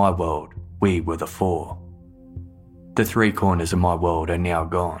 in my world, we were the 4. The 3 corners of my world are now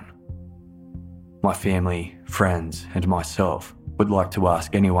gone. My family, friends, and myself would like to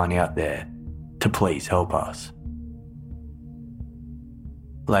ask anyone out there to please help us."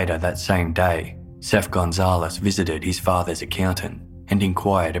 Later that same day, Seth Gonzales visited his father's accountant and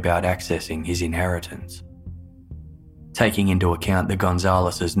inquired about accessing his inheritance. Taking into account the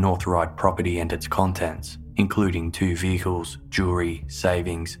Gonzales' North Ryde property and its contents, including 2 vehicles, jewellery,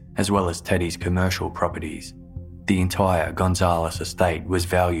 savings, as well as Teddy's commercial properties, the entire Gonzales estate was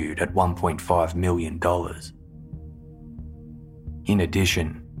valued at $1.5 million. In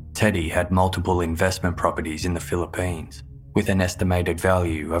addition, Teddy had multiple investment properties in the Philippines, with an estimated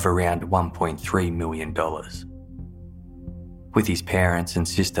value of around $1.3 million. With his parents and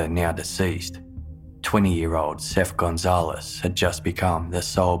sister now deceased, 20-year-old Seth Gonzales had just become the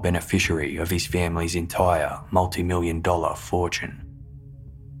sole beneficiary of his family's entire multi-million-dollar fortune.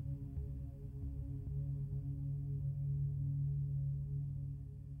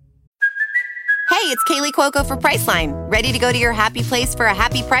 Hey, it's Kaylee Cuoco for Priceline. Ready to go to your happy place for a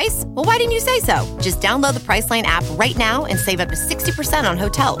happy price? Well, why didn't you say so? Just download the Priceline app right now and save up to 60% on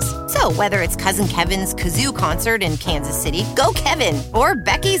hotels. So whether it's Cousin Kevin's Kazoo Concert in Kansas City, go Kevin, or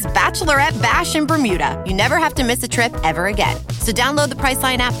Becky's Bachelorette Bash in Bermuda, you never have to miss a trip ever again. So download the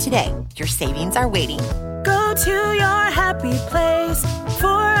Priceline app today. Your savings are waiting. Go to your happy place for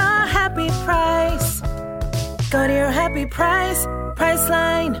a happy price. Go to your happy price,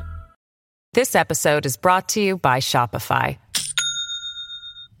 Priceline. This episode is brought to you by Shopify.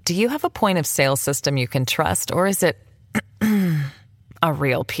 Do you have a point of sale system you can trust, or is it a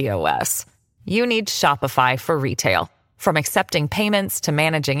real POS? You need Shopify for retail. From accepting payments to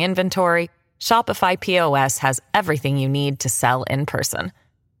managing inventory, Shopify POS has everything you need to sell in person.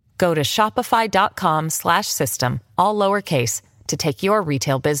 Go to shopify.com/system, all lowercase, to take your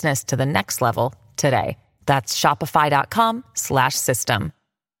retail business to the next level today. That's shopify.com/system.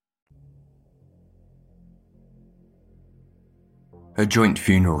 A joint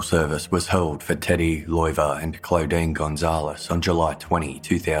funeral service was held for Teddy, Loiva and Claudine Gonzales on July 20,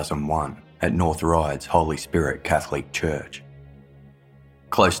 2001 at North Ryde's Holy Spirit Catholic Church.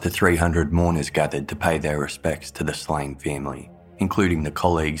 Close to 300 mourners gathered to pay their respects to the slain family, including the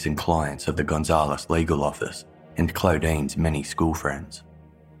colleagues and clients of the Gonzales legal office and Claudine's many school friends.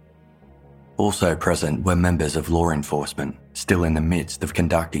 Also present were members of law enforcement, still in the midst of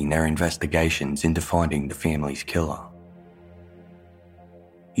conducting their investigations into finding the family's killer.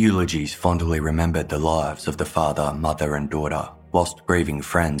 Eulogies fondly remembered the lives of the father, mother and daughter, whilst grieving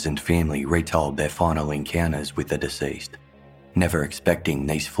friends and family retold their final encounters with the deceased. never expecting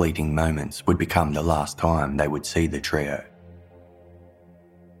these fleeting moments would become the last time they would see the trio.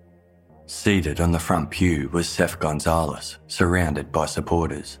 Seated on the front pew was Seth Gonzales, surrounded by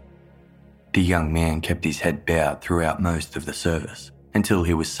supporters. The young man kept his head bowed throughout most of the service, until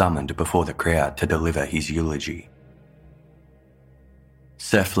he was summoned before the crowd to deliver his eulogy.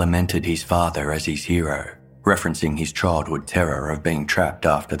 Seth lamented his father as his hero, referencing his childhood terror of being trapped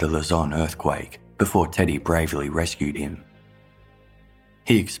after the Luzon earthquake before Teddy bravely rescued him.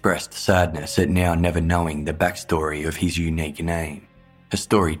 He expressed sadness at now never knowing the backstory of his unique name, a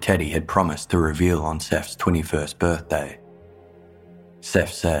story Teddy had promised to reveal on Seth's 21st birthday.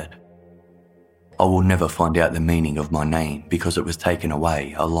 Seth said, "I will never find out the meaning of my name because it was taken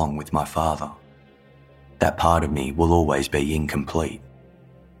away along with my father. That part of me will always be incomplete."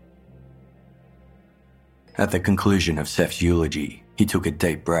 At the conclusion of Seth's eulogy, he took a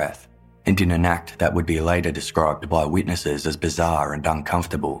deep breath, and in an act that would be later described by witnesses as bizarre and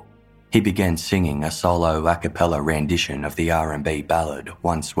uncomfortable, he began singing a solo a cappella rendition of the R&B ballad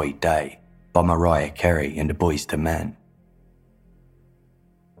One Sweet Day by Mariah Carey and Boyz II Men.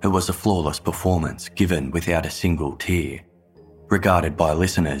 It was a flawless performance given without a single tear, regarded by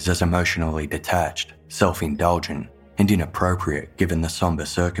listeners as emotionally detached, self-indulgent, and inappropriate given the somber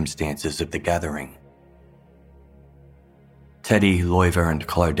circumstances of the gathering. Teddy, Loiva and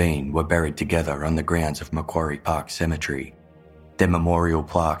Claudine were buried together on the grounds of Macquarie Park Cemetery, their memorial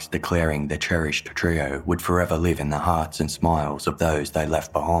plaques declaring the cherished trio would forever live in the hearts and smiles of those they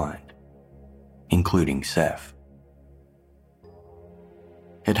left behind, including Seth.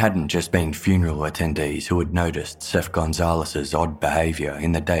 It hadn't just been funeral attendees who had noticed Seth Gonzales' odd behaviour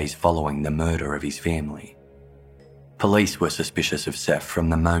in the days following the murder of his family. Police were suspicious of Seth from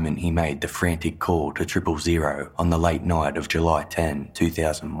the moment he made the frantic call to 000 on the late night of July 10,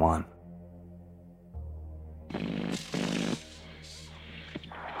 2001.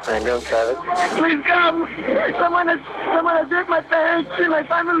 I'm Gonzales. Please come! Someone has hurt my parents and my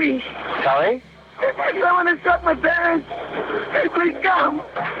family. Sorry? Someone has shot my parents. Please come!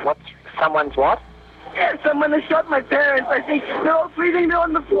 What's someone's what? Someone has shot my parents. I think they're all bleeding. They're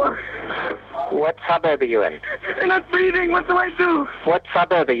on the floor. What suburb are you in? They're not breathing. What do I do? What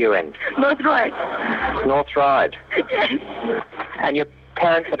suburb are you in? North right. North Ryde. Yes. And your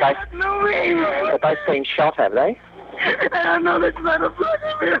parents are both, No way. they're both been shot, have they? I don't know. That's not a blood.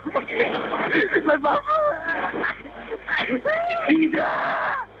 My mama.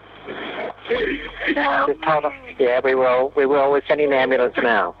 Just hold on. Yeah, we will. We're sending an ambulance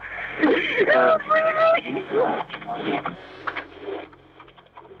now.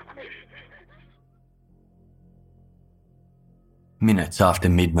 Minutes after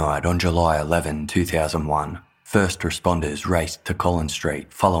midnight on July 11, 2001, first responders raced to Collins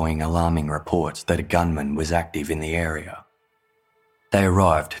Street following alarming reports that a gunman was active in the area. They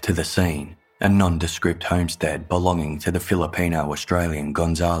arrived to the scene, a nondescript homestead belonging to the Filipino-Australian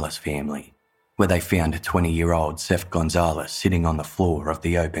Gonzales family, where they found 20-year-old Seth Gonzales sitting on the floor of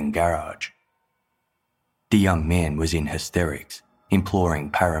the open garage. The young man was in hysterics, imploring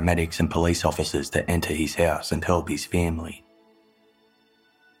paramedics and police officers to enter his house and help his family.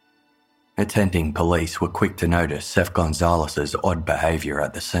 Attending police were quick to notice Seth Gonzales' odd behaviour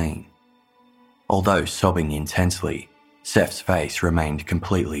at the scene. Although sobbing intensely, Seth's face remained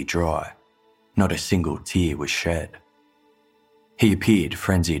completely dry. Not a single tear was shed. He appeared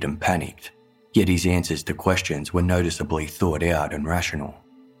frenzied and panicked, yet his answers to questions were noticeably thought out and rational.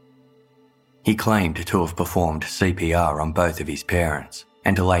 He claimed to have performed CPR on both of his parents,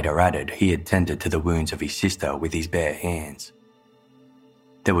 and later added he had tended to the wounds of his sister with his bare hands.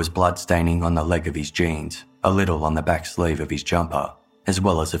 There was blood staining on the leg of his jeans, a little on the back sleeve of his jumper, as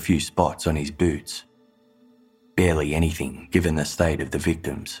well as a few spots on his boots. Barely anything given the state of the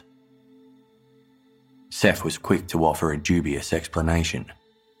victims. Seth was quick to offer a dubious explanation,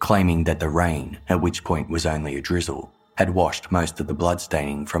 claiming that the rain, at which point was only a drizzle, had washed most of the blood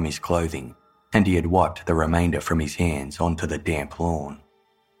staining from his clothing, and he had wiped the remainder from his hands onto the damp lawn.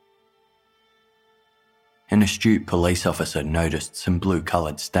 An astute police officer noticed some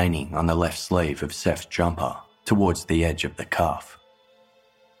blue-coloured staining on the left sleeve of Seth's jumper, towards the edge of the cuff.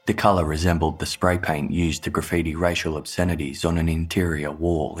 The colour resembled the spray paint used to graffiti racial obscenities on an interior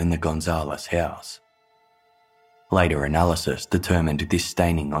wall in the Gonzales house. Later analysis determined this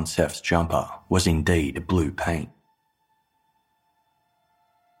staining on Seth's jumper was indeed blue paint.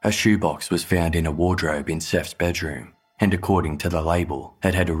 A shoebox was found in a wardrobe in Seth's bedroom, and according to the label,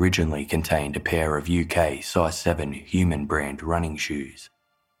 it had originally contained a pair of UK size 7 human brand running shoes.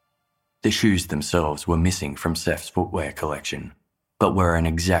 The shoes themselves were missing from Seth's footwear collection, but were an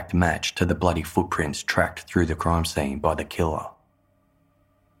exact match to the bloody footprints tracked through the crime scene by the killer.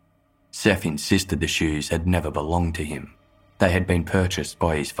 Seth insisted the shoes had never belonged to him. They had been purchased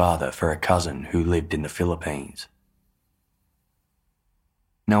by his father for a cousin who lived in the Philippines.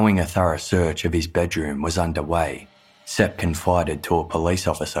 Knowing a thorough search of his bedroom was underway, Seth confided to a police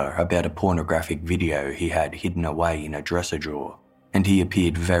officer about a pornographic video he had hidden away in a dresser drawer, and he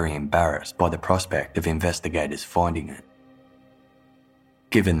appeared very embarrassed by the prospect of investigators finding it.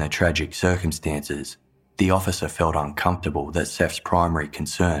 Given the tragic circumstances, the officer felt uncomfortable that Seth's primary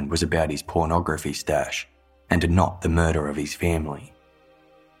concern was about his pornography stash and not the murder of his family.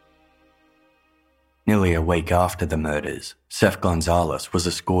 Nearly a week after the murders, Seth Gonzales was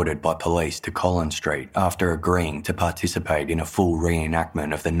escorted by police to Collins Street after agreeing to participate in a full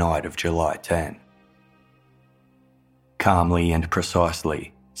reenactment of the night of July 10. Calmly and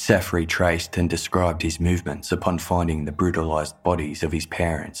precisely, Seth retraced and described his movements upon finding the brutalised bodies of his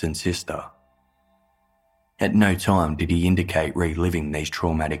parents and sister. At no time did he indicate reliving these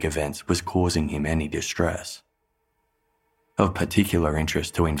traumatic events was causing him any distress. Of particular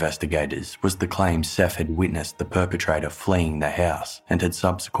interest to investigators was the claim Seth had witnessed the perpetrator fleeing the house and had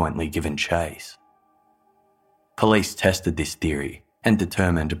subsequently given chase. Police tested this theory and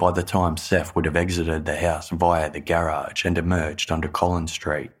determined by the time Seth would have exited the house via the garage and emerged onto Collins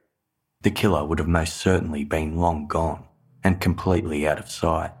Street, the killer would have most certainly been long gone and completely out of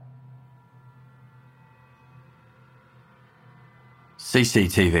sight.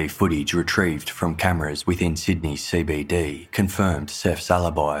 CCTV footage retrieved from cameras within Sydney's CBD confirmed Seth's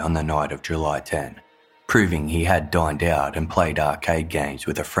alibi on the night of July 10, proving he had dined out and played arcade games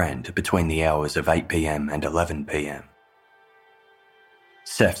with a friend between the hours of 8 p.m. and 11 p.m.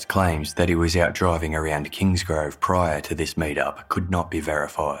 Seth's claims that he was out driving around Kingsgrove prior to this meetup could not be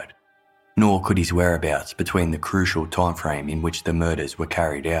verified, nor could his whereabouts between the crucial timeframe in which the murders were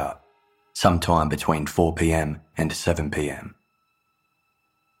carried out, sometime between 4 p.m. and 7 p.m.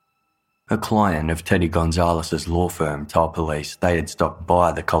 A client of Teddy Gonzales' law firm told police they had stopped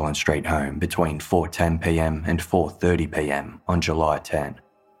by the Collins Street home between 4:10 p.m. and 4:30 p.m. on July 10,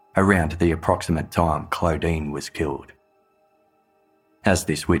 around the approximate time Claudine was killed. As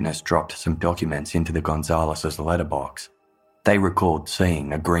this witness dropped some documents into the Gonzales' letterbox, they recalled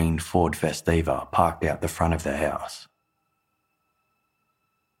seeing a green Ford Festiva parked out the front of the house.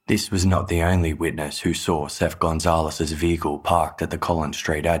 This was not the only witness who saw Seth Gonzales' vehicle parked at the Collins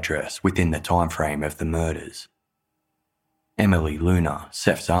Street address within the time frame of the murders. Emily Luna,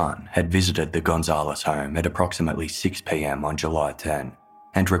 Seth's aunt, had visited the Gonzales home at approximately 6 p.m. on July 10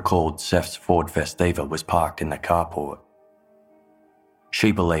 and recalled Seth's Ford Festiva was parked in the carport.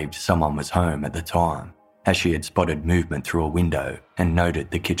 She believed someone was home at the time, as she had spotted movement through a window and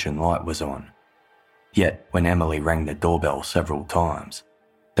noted the kitchen light was on. Yet, when Emily rang the doorbell several times,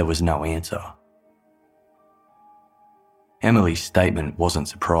 there was no answer. Emily's statement wasn't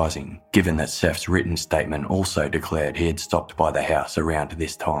surprising, given that Seth's written statement also declared he had stopped by the house around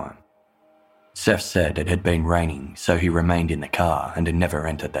this time. Seth said it had been raining, so he remained in the car and had never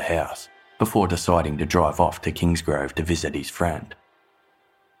entered the house, before deciding to drive off to Kingsgrove to visit his friend.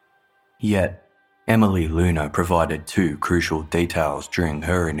 Yet, Emily Luna provided two crucial details during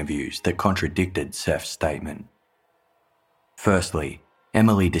her interviews that contradicted Seth's statement. Firstly,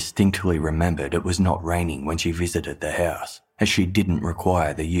 Emily distinctly remembered it was not raining when she visited the house, as she didn't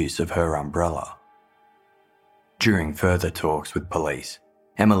require the use of her umbrella. During further talks with police,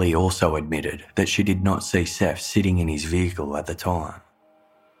 Emily also admitted that she did not see Seth sitting in his vehicle at the time.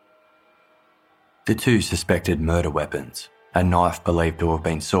 The two suspected murder weapons, a knife believed to have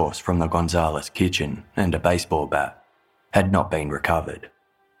been sourced from the Gonzales kitchen and a baseball bat, had not been recovered.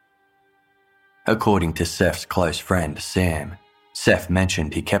 According to Seth's close friend Sam, Seth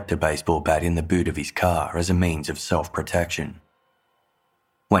mentioned he kept a baseball bat in the boot of his car as a means of self-protection.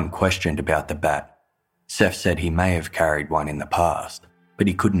 When questioned about the bat, Seth said he may have carried one in the past, but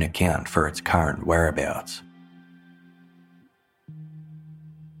he couldn't account for its current whereabouts.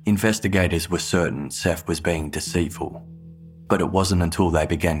 Investigators were certain Seth was being deceitful, but it wasn't until they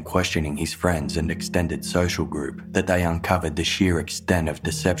began questioning his friends and extended social group that they uncovered the sheer extent of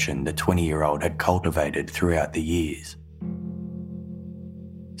deception the 20-year-old had cultivated throughout the years.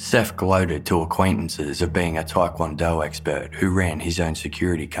 Seth gloated to acquaintances of being a Taekwondo expert who ran his own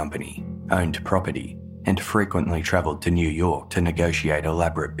security company, owned property, and frequently travelled to New York to negotiate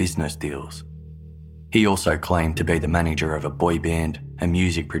elaborate business deals. He also claimed to be the manager of a boy band, a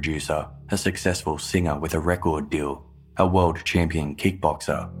music producer, a successful singer with a record deal, a world champion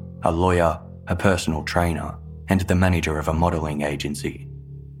kickboxer, a lawyer, a personal trainer, and the manager of a modelling agency.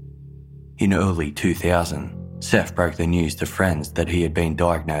 In early 2000, Seth broke the news to friends that he had been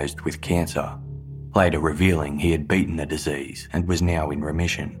diagnosed with cancer, later revealing he had beaten the disease and was now in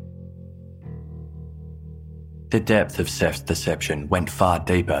remission. The depth of Seth's deception went far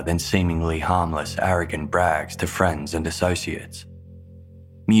deeper than seemingly harmless, arrogant brags to friends and associates.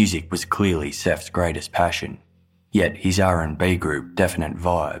 Music was clearly Seth's greatest passion, yet his R&B group Definite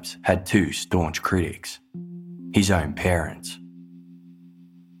Vibes had two staunch critics: his own parents.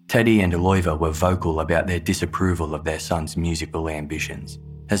 Teddy and Aloyva were vocal about their disapproval of their son's musical ambitions,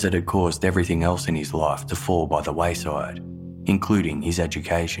 as it had caused everything else in his life to fall by the wayside, including his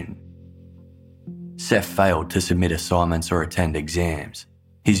education. Seth failed to submit assignments or attend exams,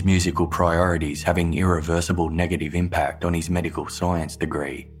 his musical priorities having irreversible negative impact on his medical science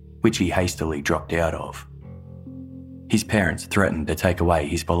degree, which he hastily dropped out of. His parents threatened to take away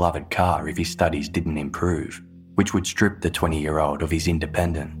his beloved car if his studies didn't improve, which would strip the 20-year-old of his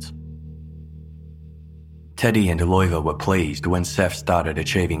independence. Teddy and Aloyva were pleased when Seth started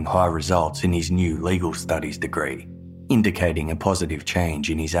achieving high results in his new legal studies degree, indicating a positive change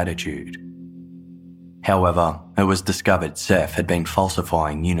in his attitude. However, it was discovered Seth had been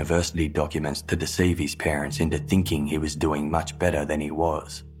falsifying university documents to deceive his parents into thinking he was doing much better than he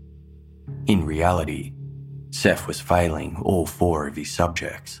was. In reality, Seth was failing all 4 of his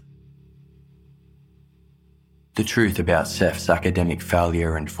subjects. The truth about Seth's academic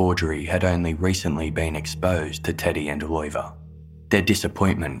failure and forgery had only recently been exposed to Teddy and Aloyva, their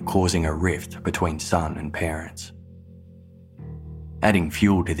disappointment causing a rift between son and parents. Adding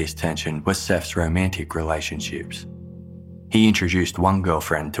fuel to this tension was Seth's romantic relationships. He introduced one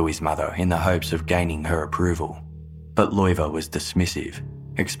girlfriend to his mother in the hopes of gaining her approval, but Aloyva was dismissive,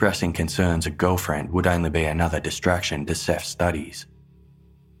 expressing concerns a girlfriend would only be another distraction to Seth's studies.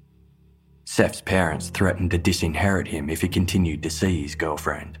 Seth's parents threatened to disinherit him if he continued to see his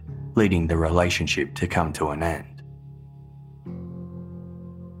girlfriend, leading the relationship to come to an end.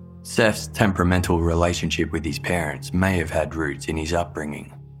 Seth's temperamental relationship with his parents may have had roots in his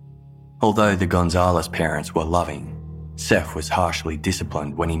upbringing. Although the Gonzales parents were loving, Seth was harshly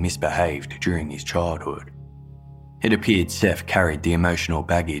disciplined when he misbehaved during his childhood. It appeared Seth carried the emotional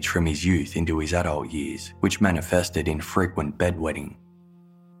baggage from his youth into his adult years, which manifested in frequent bedwetting.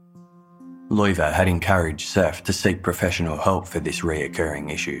 Aloyva had encouraged Seth to seek professional help for this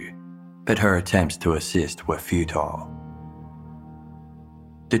reoccurring issue, but her attempts to assist were futile.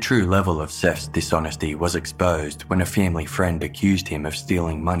 The true level of Seth's dishonesty was exposed when a family friend accused him of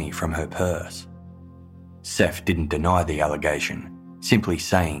stealing money from her purse. Seth didn't deny the allegation, simply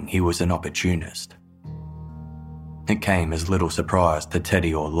saying he was an opportunist. It came as little surprise to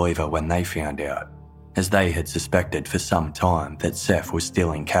Teddy or Aloyva when they found out, as they had suspected for some time that Seth was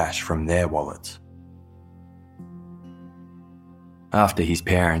stealing cash from their wallets. After his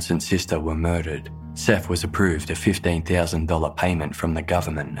parents and sister were murdered, Seth was approved a $15,000 payment from the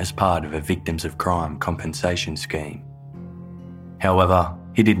government as part of a Victims of Crime compensation scheme. However,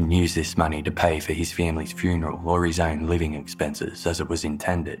 he didn't use this money to pay for his family's funeral or his own living expenses as it was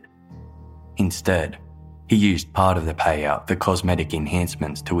intended. Instead, he used part of the payout for cosmetic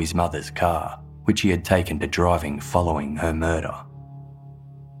enhancements to his mother's car, which he had taken to driving following her murder.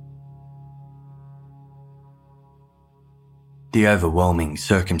 The overwhelming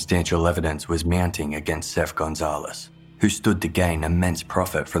circumstantial evidence was mounting against Seth Gonzales, who stood to gain immense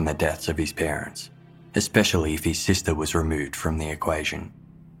profit from the deaths of his parents, especially if his sister was removed from the equation.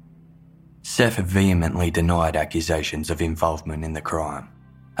 Seth vehemently denied accusations of involvement in the crime,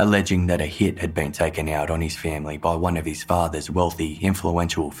 alleging that a hit had been taken out on his family by one of his father's wealthy,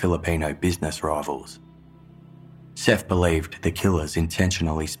 influential Filipino business rivals. Seth believed the killers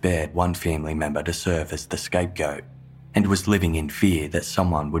intentionally spared one family member to serve as the scapegoat, and was living in fear that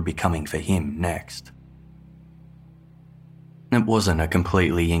someone would be coming for him next. It wasn't a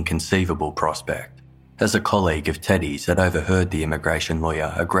completely inconceivable prospect, as a colleague of Teddy's had overheard the immigration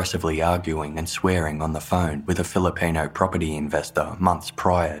lawyer aggressively arguing and swearing on the phone with a Filipino property investor months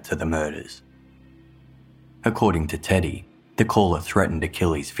prior to the murders. According to Teddy, the caller threatened to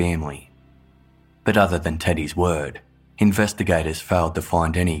kill his family. But other than Teddy's word, investigators failed to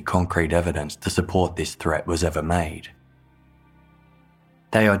find any concrete evidence to support this threat was ever made.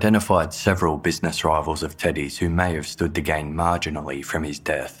 They identified several business rivals of Teddy's who may have stood to gain marginally from his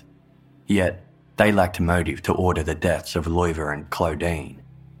death, yet they lacked motive to order the deaths of Aloyva and Claudine,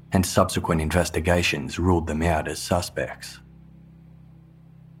 and subsequent investigations ruled them out as suspects.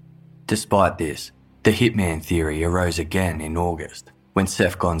 Despite this, the hitman theory arose again in August, when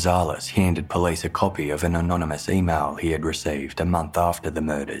Seth Gonzales handed police a copy of an anonymous email he had received a month after the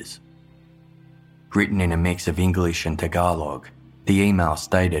murders. Written in a mix of English and Tagalog, the email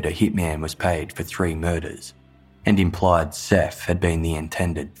stated a hitman was paid for 3 murders, and implied Seth had been the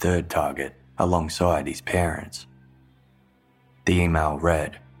intended third target alongside his parents. The email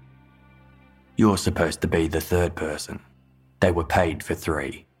read, "You're supposed to be the third person. They were paid for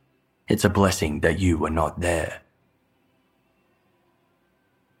 3. It's a blessing that you were not there."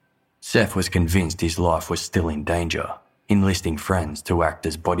 Seth was convinced his life was still in danger, enlisting friends to act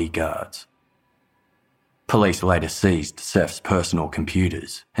as bodyguards. Police later seized Seth's personal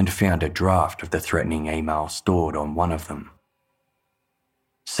computers and found a draft of the threatening email stored on one of them.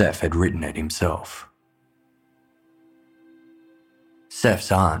 Seth had written it himself.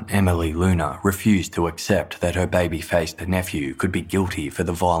 Seth's aunt, Emily Luna, refused to accept that her baby-faced nephew could be guilty for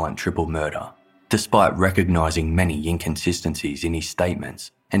the violent triple murder, despite recognising many inconsistencies in his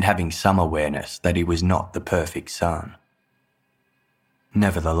statements and having some awareness that he was not the perfect son.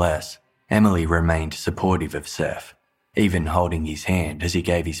 Nevertheless, Emily remained supportive of Seth, even holding his hand as he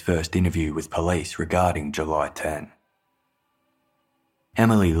gave his first interview with police regarding July 10.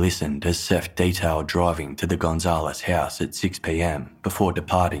 Emily listened as Seth detailed driving to the Gonzales house at 6 p.m. before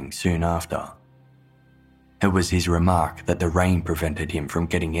departing soon after. It was his remark that the rain prevented him from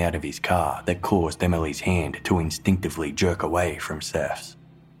getting out of his car that caused Emily's hand to instinctively jerk away from Seth's.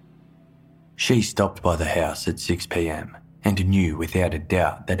 She stopped by the house at 6 p.m. and knew without a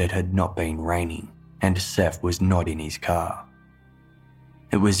doubt that it had not been raining and Seth was not in his car.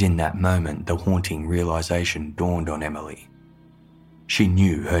 It was in that moment the haunting realisation dawned on Emily. She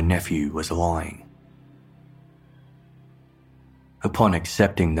knew her nephew was lying. Upon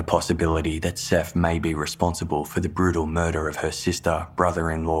accepting the possibility that Seth may be responsible for the brutal murder of her sister,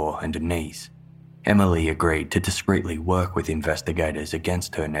 brother-in-law and niece, Emily agreed to discreetly work with investigators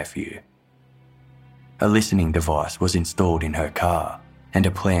against her nephew. A listening device was installed in her car and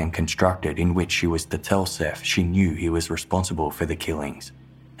a plan constructed in which she was to tell Seth she knew he was responsible for the killings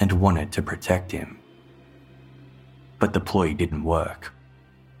and wanted to protect him. But the ploy didn't work.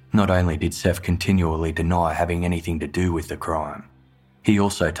 Not only did Seth continually deny having anything to do with the crime, he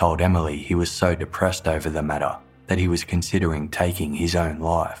also told Emily he was so depressed over the matter that he was considering taking his own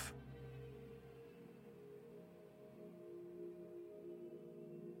life.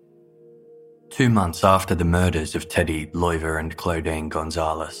 Two months after the murders of Teddy Loiver and Claudine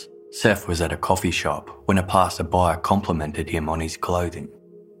Gonzales, Seth was at a coffee shop when a passerby complimented him on his clothing.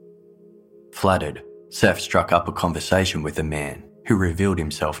 Flattered, Seth struck up a conversation with the man, who revealed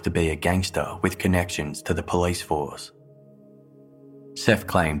himself to be a gangster with connections to the police force. Seth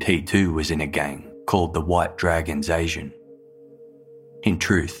claimed he too was in a gang called the White Dragons Asian. In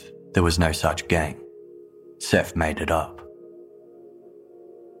truth, there was no such gang. Seth made it up.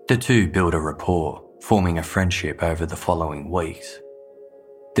 The two built a rapport, forming a friendship over the following weeks.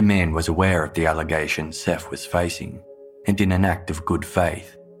 The man was aware of the allegations Seth was facing, and in an act of good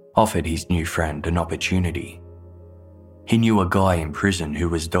faith, offered his new friend an opportunity. He knew a guy in prison who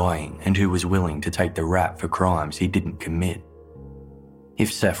was dying and who was willing to take the rap for crimes he didn't commit.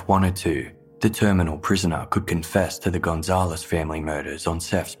 If Seth wanted to, the terminal prisoner could confess to the Gonzales family murders on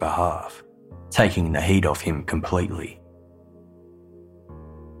Seth's behalf, taking the heat off him completely.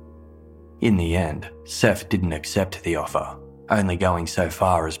 In the end, Seth didn't accept the offer, only going so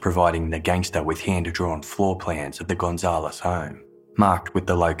far as providing the gangster with hand-drawn floor plans of the Gonzales home, marked with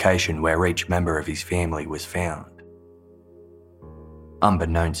the location where each member of his family was found.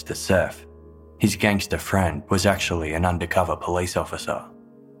 Unbeknownst to Seth, his gangster friend was actually an undercover police officer.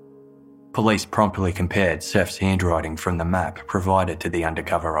 Police promptly compared Seth's handwriting from the map provided to the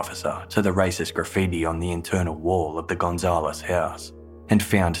undercover officer to the racist graffiti on the internal wall of the Gonzales house, and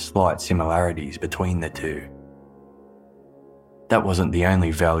found slight similarities between the two. That wasn't the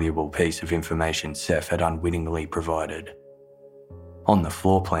only valuable piece of information Seth had unwittingly provided. On the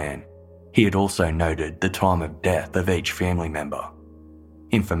floor plan, he had also noted the time of death of each family member,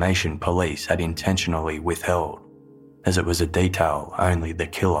 information police had intentionally withheld, as it was a detail only the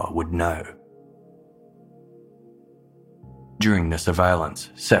killer would know. During the surveillance,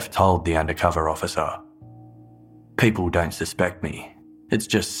 Seth told the undercover officer, "People don't suspect me. It's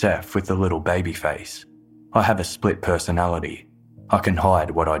just Seth with the little baby face. I have a split personality. I can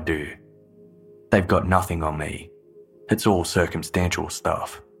hide what I do. They've got nothing on me. It's all circumstantial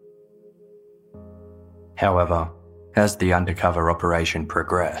stuff." However, as the undercover operation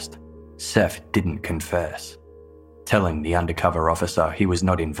progressed, Seth didn't confess, telling the undercover officer he was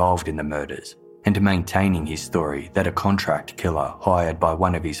not involved in the murders and maintaining his story that a contract killer hired by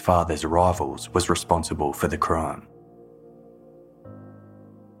one of his father's rivals was responsible for the crime.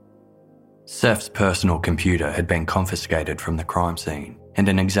 Seth's personal computer had been confiscated from the crime scene, and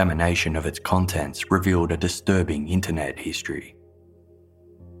an examination of its contents revealed a disturbing internet history.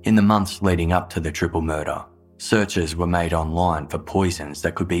 In the months leading up to the triple murder, searches were made online for poisons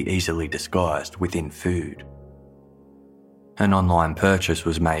that could be easily disguised within food. An online purchase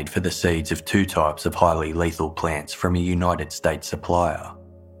was made for the seeds of 2 types of highly lethal plants from a United States supplier.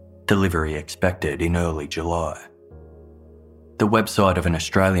 Delivery expected in early July. The website of an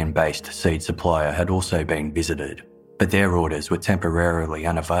Australian-based seed supplier had also been visited, but their orders were temporarily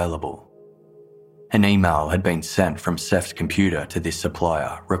unavailable. An email had been sent from Seth's computer to this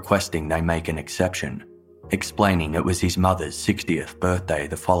supplier requesting they make an exception, explaining it was his mother's 60th birthday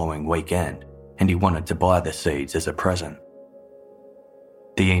the following weekend and he wanted to buy the seeds as a present.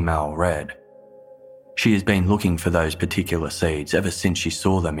 The email read, "She has been looking for those particular seeds ever since she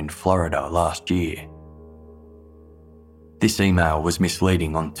saw them in Florida last year." This email was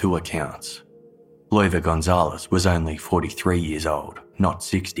misleading on 2 accounts. Loiva Gonzales was only 43 years old, not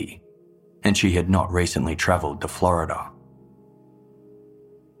 60, and she had not recently travelled to Florida.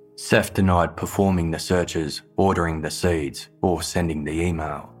 Seth denied performing the searches, ordering the seeds, or sending the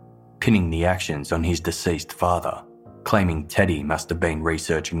email, pinning the actions on his deceased father, claiming Teddy must have been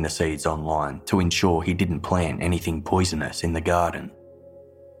researching the seeds online to ensure he didn't plant anything poisonous in the garden.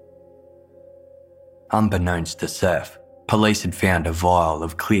 Unbeknownst to Seth, police had found a vial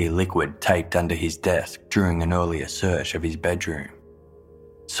of clear liquid taped under his desk during an earlier search of his bedroom.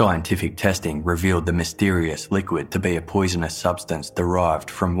 Scientific testing revealed the mysterious liquid to be a poisonous substance derived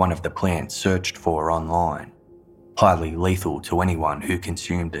from one of the plants searched for online, highly lethal to anyone who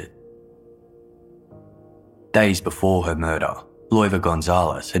consumed it. Days before her murder, Loiva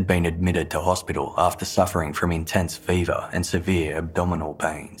Gonzales had been admitted to hospital after suffering from intense fever and severe abdominal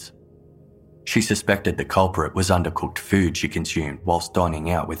pains. She suspected the culprit was undercooked food she consumed whilst dining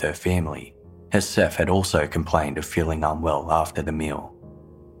out with her family, as Seth had also complained of feeling unwell after the meal.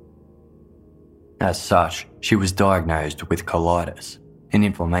 As such, she was diagnosed with colitis, an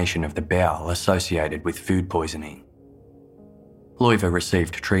inflammation of the bowel associated with food poisoning. Loiva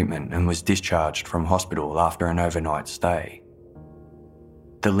received treatment and was discharged from hospital after an overnight stay.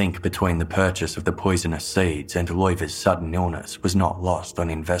 The link between the purchase of the poisonous seeds and Loiva's sudden illness was not lost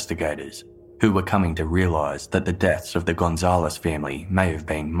on investigators, who were coming to realise that the deaths of the Gonzales family may have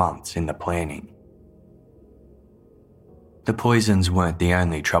been months in the planning. The poisons weren't the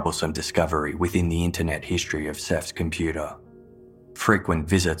only troublesome discovery within the internet history of Seth's computer. Frequent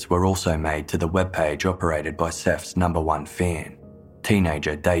visits were also made to the webpage operated by Seth's #1 fan,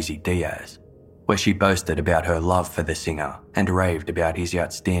 teenager Daisy Diaz, where she boasted about her love for the singer and raved about his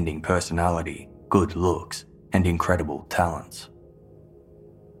outstanding personality, good looks, and incredible talents.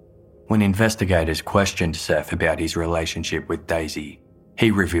 When investigators questioned Seth about his relationship with Daisy, he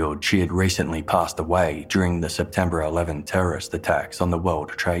revealed she had recently passed away during the September 11 terrorist attacks on the World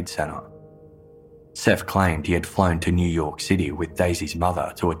Trade Center. Seth claimed he had flown to New York City with Daisy's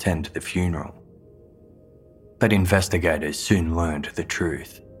mother to attend the funeral. But investigators soon learned the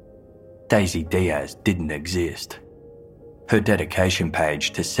truth. Daisy Diaz didn't exist. Her dedication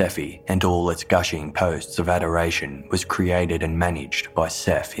page to Sephi and all its gushing posts of adoration was created and managed by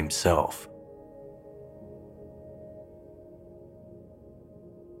Seth himself.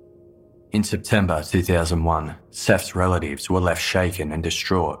 In September 2001, Seth's relatives were left shaken and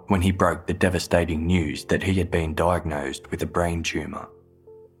distraught when he broke the devastating news that he had been diagnosed with a brain tumour.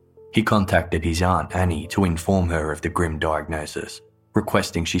 He contacted his aunt Annie to inform her of the grim diagnosis,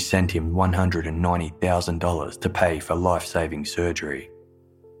 requesting she send him $190,000 to pay for life-saving surgery.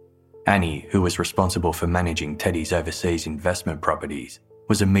 Annie, who was responsible for managing Teddy's overseas investment properties,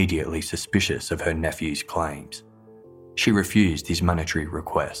 was immediately suspicious of her nephew's claims. She refused his monetary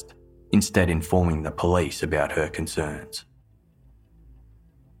request, instead informing the police about her concerns.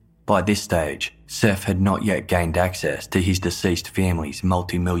 By this stage, Seth had not yet gained access to his deceased family's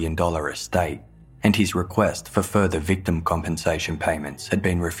multi-million-dollar estate, and his request for further victim compensation payments had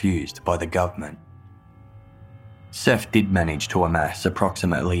been refused by the government. Seth did manage to amass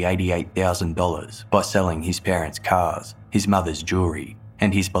approximately $88,000 by selling his parents' cars, his mother's jewellery,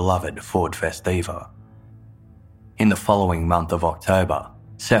 and his beloved Ford Festiva. In the following month of October,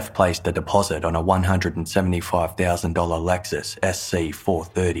 Seth placed a deposit on a $175,000 Lexus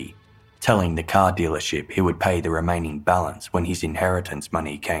SC430, telling the car dealership he would pay the remaining balance when his inheritance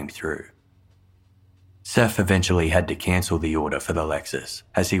money came through. Seth eventually had to cancel the order for the Lexus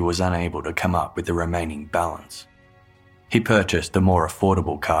as he was unable to come up with the remaining balance. He purchased a more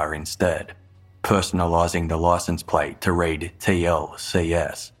affordable car instead, personalising the license plate to read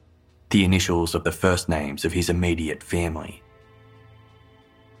TLCS, the initials of the first names of his immediate family.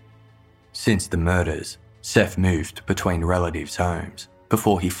 Since the murders, Seth moved between relatives' homes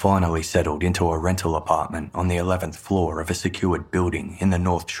before he finally settled into a rental apartment on the 11th floor of a secured building in the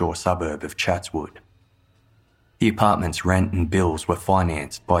North Shore suburb of Chatswood. The apartment's rent and bills were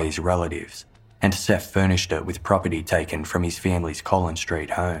financed by his relatives, and Seth furnished it with property taken from his family's Collins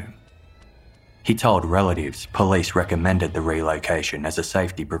Street home. He told relatives police recommended the relocation as a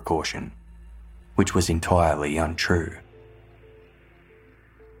safety precaution, which was entirely untrue.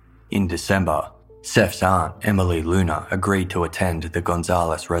 In December, Seth's aunt, Emily Luna, agreed to attend the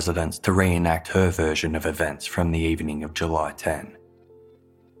Gonzales residence to reenact her version of events from the evening of July 10.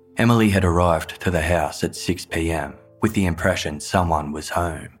 Emily had arrived to the house at 6 p.m. with the impression someone was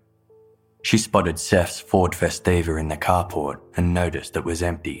home. She spotted Seth's Ford Festiva in the carport and noticed it was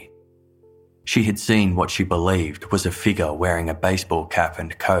empty. She had seen what she believed was a figure wearing a baseball cap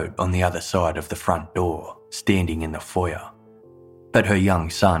and coat on the other side of the front door, standing in the foyer. But her young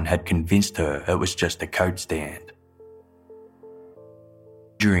son had convinced her it was just a coat stand.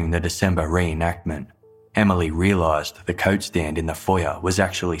 During the December reenactment, Emily realised the coat stand in the foyer was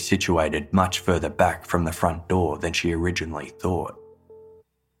actually situated much further back from the front door than she originally thought.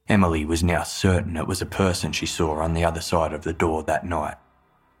 Emily was now certain it was a person she saw on the other side of the door that night,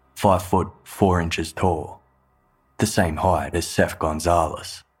 5 foot 4 inches tall, the same height as Seth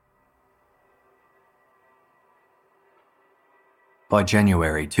Gonzales. By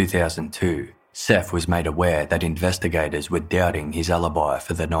January 2002, Seth was made aware that investigators were doubting his alibi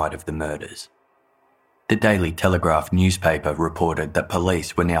for the night of the murders. The Daily Telegraph newspaper reported that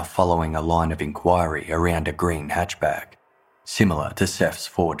police were now following a line of inquiry around a green hatchback, similar to Seth's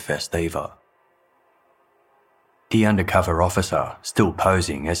Ford Festiva. The undercover officer, still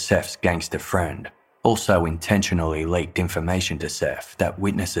posing as Seth's gangster friend, also intentionally leaked information to Seth that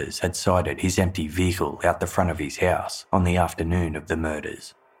witnesses had sighted his empty vehicle out the front of his house on the afternoon of the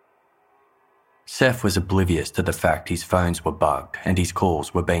murders. Seth was oblivious to the fact his phones were bugged and his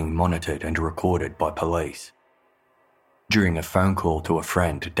calls were being monitored and recorded by police. During a phone call to a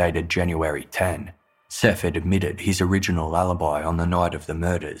friend dated January 10, Seth had admitted his original alibi on the night of the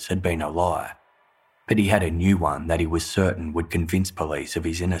murders had been a lie, but he had a new one that he was certain would convince police of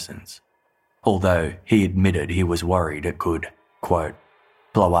his innocence, although he admitted he was worried it could, quote,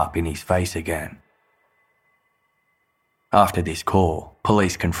 blow up in his face again. After this call,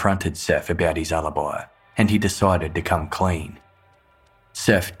 police confronted Seth about his alibi, and he decided to come clean.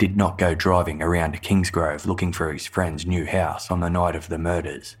 Seth did not go driving around Kingsgrove looking for his friend's new house on the night of the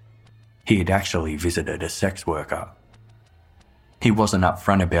murders. He had actually visited a sex worker. He wasn't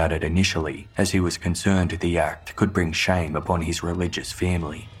upfront about it initially, as he was concerned the act could bring shame upon his religious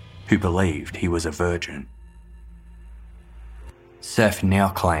family, who believed he was a virgin. Seth now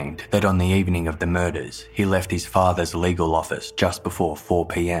claimed that on the evening of the murders, he left his father's legal office just before 4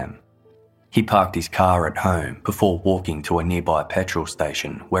 p.m. He parked his car at home before walking to a nearby petrol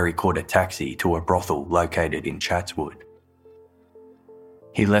station where he caught a taxi to a brothel located in Chatswood.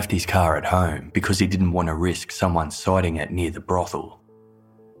 He left his car at home because he didn't want to risk someone sighting it near the brothel.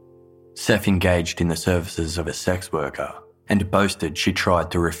 Seth engaged in the services of a sex worker and boasted she tried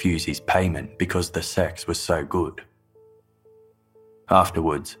to refuse his payment because the sex was so good.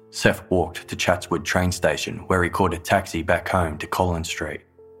 Afterwards, Seth walked to Chatswood train station where he caught a taxi back home to Collins Street.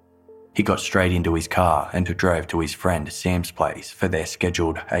 He got straight into his car and drove to his friend Sam's place for their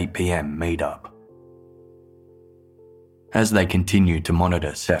scheduled 8 p.m. meet-up. As they continued to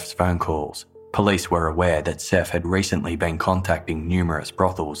monitor Seth's phone calls, police were aware that Seth had recently been contacting numerous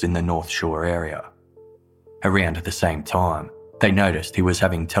brothels in the North Shore area. Around the same time, they noticed he was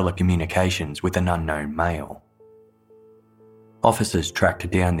having telecommunications with an unknown male. Officers tracked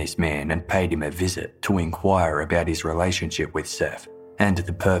down this man and paid him a visit to inquire about his relationship with Seth and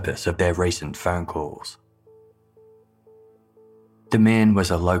the purpose of their recent phone calls. The man was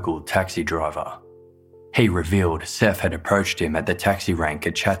a local taxi driver. He revealed Seth had approached him at the taxi rank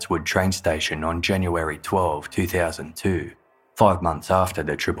at Chatswood train station on January 12, 2002, 5 months after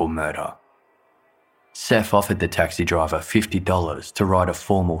the triple murder. Seth offered the taxi driver $50 to write a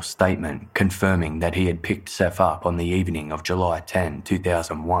formal statement confirming that he had picked Seth up on the evening of July 10,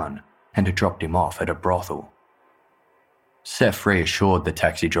 2001 and dropped him off at a brothel. Seth reassured the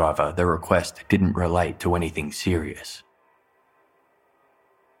taxi driver the request didn't relate to anything serious.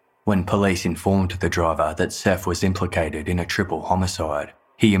 When police informed the driver that Seth was implicated in a triple homicide,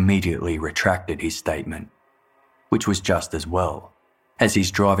 he immediately retracted his statement, which was just as well, as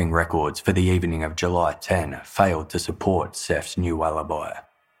his driving records for the evening of July 10 failed to support Seth's new alibi.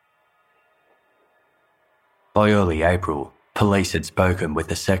 By early April, police had spoken with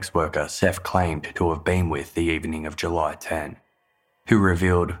the sex worker Seth claimed to have been with the evening of July 10, who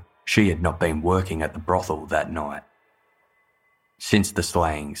revealed she had not been working at the brothel that night. Since the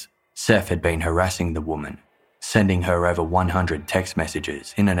slayings, Seth had been harassing the woman, sending her over 100 text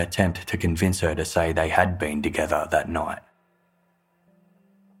messages in an attempt to convince her to say they had been together that night.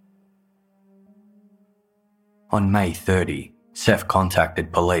 On May 30, Seth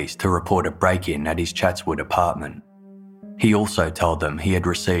contacted police to report a break-in at his Chatswood apartment. He also told them he had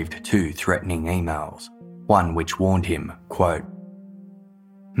received 2 threatening emails, one which warned him, quote,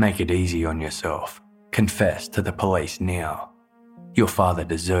 "Make it easy on yourself. Confess to the police now. Your father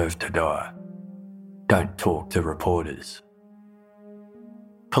deserved to die. Don't talk to reporters."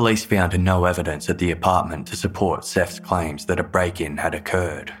 Police found no evidence at the apartment to support Seth's claims that a break-in had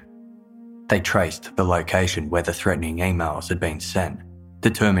occurred. They traced the location where the threatening emails had been sent,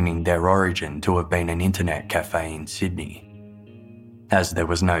 determining their origin to have been an internet cafe in Sydney. As there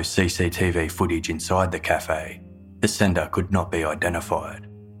was no CCTV footage inside the cafe, the sender could not be identified.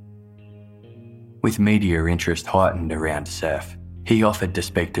 With media interest heightened around Seth, he offered to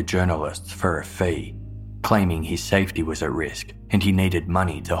speak to journalists for a fee, claiming his safety was at risk and he needed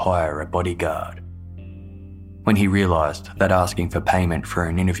money to hire a bodyguard. When he realised that asking for payment for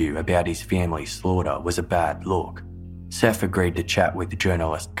an interview about his family's slaughter was a bad look, Seth agreed to chat with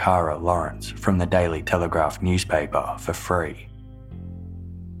journalist Cara Lawrence from the Daily Telegraph newspaper for free.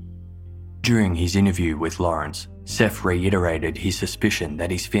 During his interview with Lawrence, Seth reiterated his suspicion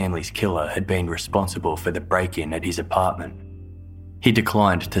that his family's killer had been responsible for the break-in at his apartment. He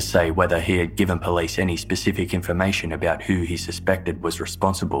declined to say whether he had given police any specific information about who he suspected was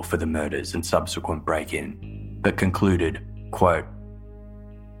responsible for the murders and subsequent break-in, but concluded, quote,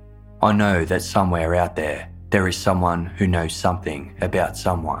 "I know that somewhere out there is someone who knows something about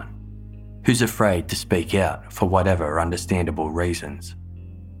someone, who's afraid to speak out for whatever understandable reasons.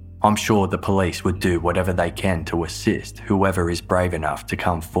 I'm sure the police would do whatever they can to assist whoever is brave enough to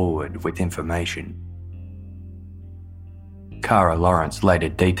come forward with information." Cara Lawrence later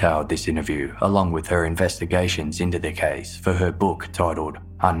detailed this interview along with her investigations into the case for her book titled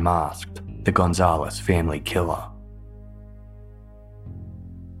Unmasked: The Gonzales Family Killer.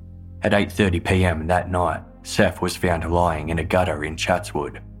 At 8:30 p.m. that night, Seth was found lying in a gutter in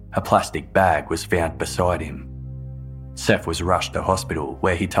Chatswood. A plastic bag was found beside him. Seth was rushed to hospital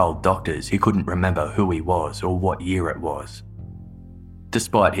where he told doctors he couldn't remember who he was or what year it was.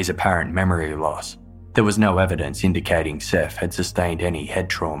 Despite his apparent memory loss, there was no evidence indicating Seth had sustained any head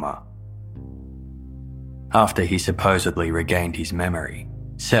trauma. After he supposedly regained his memory,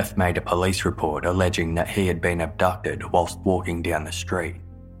 Seth made a police report alleging that he had been abducted whilst walking down the street.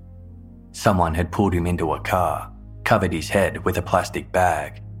 Someone had pulled him into a car, covered his head with a plastic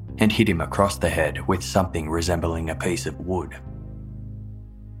bag, and hit him across the head with something resembling a piece of wood.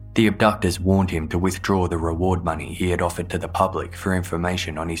 The abductors warned him to withdraw the reward money he had offered to the public for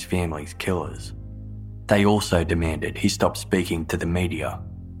information on his family's killers. They also demanded he stop speaking to the media,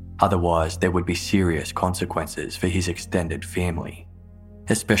 otherwise there would be serious consequences for his extended family,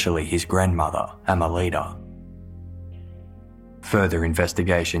 especially his grandmother, Amelita. Further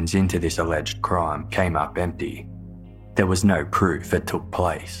investigations into this alleged crime came up empty. There was no proof it took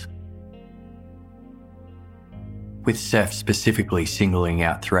place. With Seth specifically singling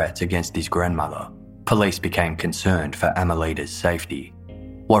out threats against his grandmother, police became concerned for Amelita's safety,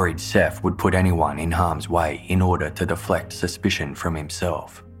 worried Seth would put anyone in harm's way in order to deflect suspicion from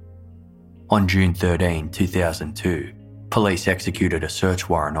himself. On June 13, 2002, police executed a search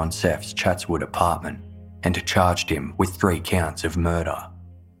warrant on Seth's Chatswood apartment and charged him with 3 counts of murder.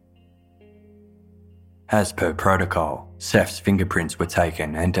 As per protocol, Seth's fingerprints were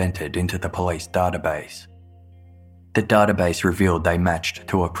taken and entered into the police database. The database revealed they matched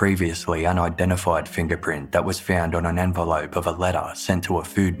to a previously unidentified fingerprint that was found on an envelope of a letter sent to a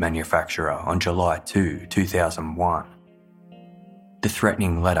food manufacturer on July 2, 2001. The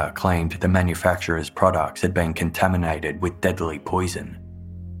threatening letter claimed the manufacturer's products had been contaminated with deadly poison.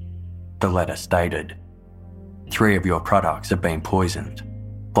 The letter stated, "3 of your products have been poisoned.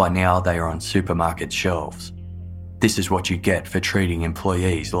 By now they are on supermarket shelves. This is what you get for treating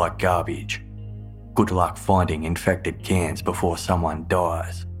employees like garbage. Good luck finding infected cans before someone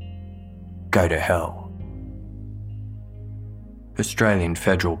dies. Go to hell." Australian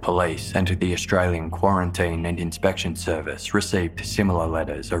Federal Police and the Australian Quarantine and Inspection Service received similar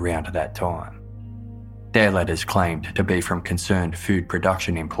letters around that time. Their letters claimed to be from concerned food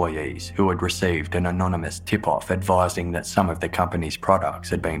production employees who had received an anonymous tip-off advising that some of the company's products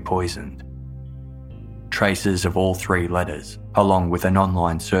had been poisoned. Traces of all 3 letters, along with an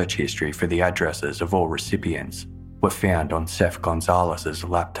online search history for the addresses of all recipients, were found on Seth Gonzales'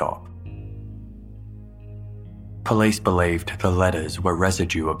 laptop. Police believed the letters were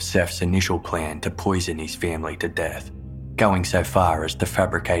residue of Seth's initial plan to poison his family to death, going so far as to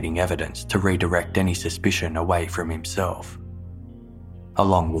fabricating evidence to redirect any suspicion away from himself.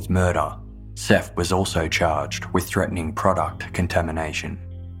 Along with murder, Seth was also charged with threatening product contamination.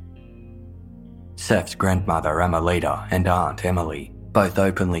 Seth's grandmother Amelita and aunt Emily both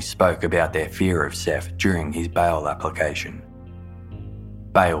openly spoke about their fear of Seth during his bail application.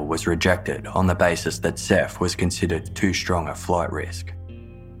 Bail was rejected on the basis that Seth was considered too strong a flight risk.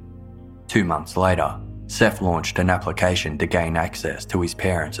 2 months later, Seth launched an application to gain access to his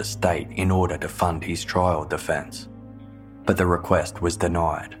parents' estate in order to fund his trial defence, but the request was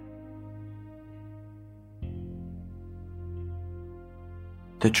denied.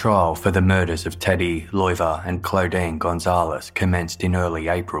 The trial for the murders of Teddy, Loiva and Claudine Gonzales commenced in early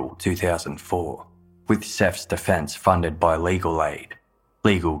April 2004, with Seth's defence funded by legal aid,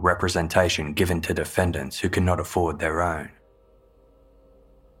 legal representation given to defendants who cannot afford their own.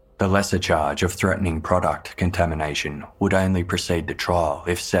 The lesser charge of threatening product contamination would only proceed to trial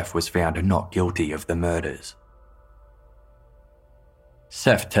if Seth was found not guilty of the murders.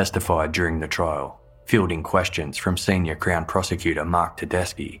 Seth testified during the trial, fielding questions from Senior Crown Prosecutor Mark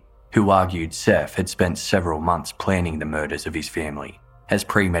Tedeschi, who argued Seth had spent several months planning the murders of his family, as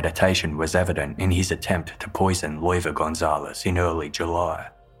premeditation was evident in his attempt to poison Loiva Gonzales in early July.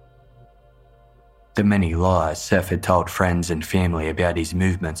 The many lies Seth had told friends and family about his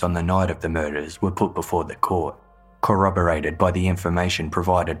movements on the night of the murders were put before the court, corroborated by the information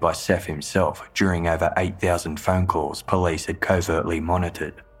provided by Seth himself during over 8,000 phone calls police had covertly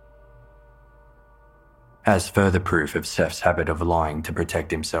monitored. As further proof of Seth's habit of lying to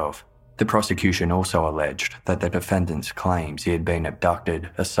protect himself, the prosecution also alleged that the defendant's claims he had been abducted,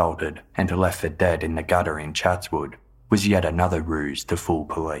 assaulted, and left for dead in the gutter in Chatswood was yet another ruse to fool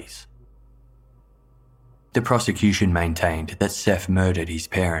police. The prosecution maintained that Seth murdered his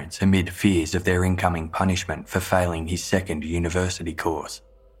parents amid fears of their incoming punishment for failing his second university course,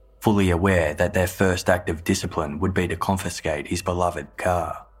 fully aware that their first act of discipline would be to confiscate his beloved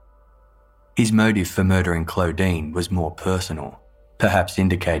car. His motive for murdering Claudine was more personal, perhaps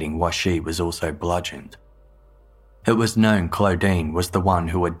indicating why she was also bludgeoned. It was known Claudine was the one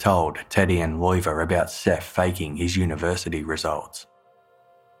who had told Teddy and Loiva about Seth faking his university results.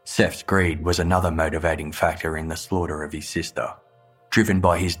 Seth's greed was another motivating factor in the slaughter of his sister, driven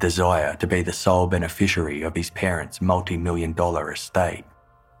by his desire to be the sole beneficiary of his parents' multi-million-dollar estate.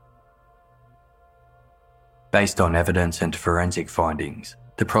 Based on evidence and forensic findings,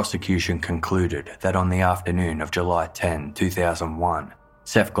 the prosecution concluded that on the afternoon of July 10, 2001,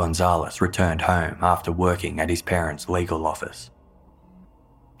 Seth Gonzales returned home after working at his parents' legal office.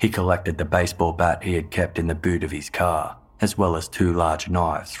 He collected the baseball bat he had kept in the boot of his car, as well as 2 large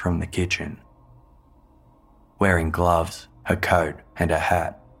knives from the kitchen. Wearing gloves, a coat, and a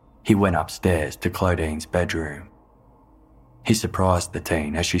hat, he went upstairs to Claudine's bedroom. He surprised the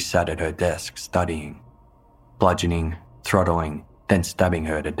teen as she sat at her desk studying, bludgeoning, throttling, then stabbing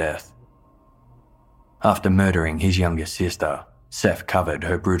her to death. After murdering his younger sister, Seth covered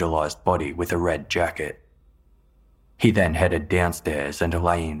her brutalised body with a red jacket. He then headed downstairs and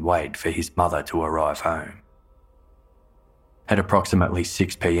lay in wait for his mother to arrive home. At approximately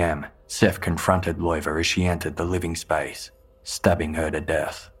 6 p.m, Seth confronted Loiva as she entered the living space, stabbing her to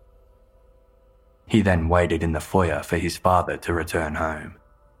death. He then waited in the foyer for his father to return home.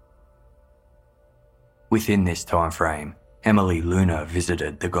 Within this time frame, Emily Luna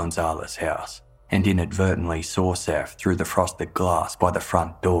visited the Gonzales house and inadvertently saw Seth through the frosted glass by the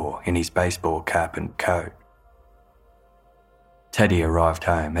front door in his baseball cap and coat. Teddy arrived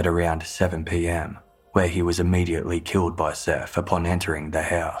home at around 7 p.m, where he was immediately killed by Seth upon entering the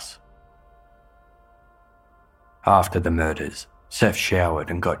house. After the murders, Seth showered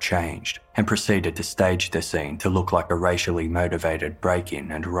and got changed and proceeded to stage the scene to look like a racially motivated break-in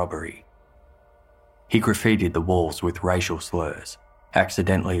and robbery. He graffitied the walls with racial slurs,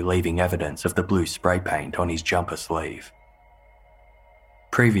 accidentally leaving evidence of the blue spray paint on his jumper sleeve.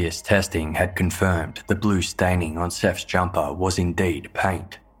 Previous testing had confirmed the blue staining on Seth's jumper was indeed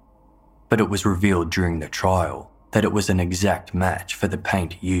paint, but it was revealed during the trial that it was an exact match for the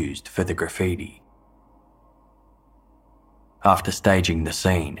paint used for the graffiti. After staging the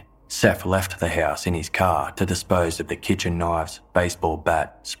scene, Seth left the house in his car to dispose of the kitchen knives, baseball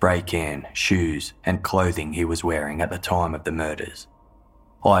bat, spray can, shoes, and clothing he was wearing at the time of the murders,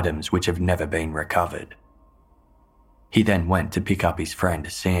 items which have never been recovered. He then went to pick up his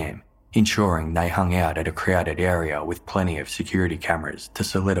friend Sam, ensuring they hung out at a crowded area with plenty of security cameras to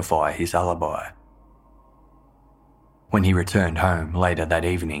solidify his alibi. When he returned home later that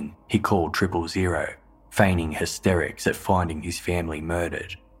evening, he called 000, feigning hysterics at finding his family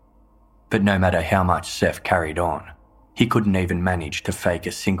murdered. But no matter how much Seth carried on, He couldn't even manage to fake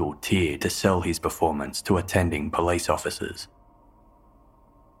a single tear to sell his performance to attending police officers.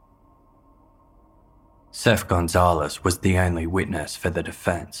 Seth Gonzales was the only witness for the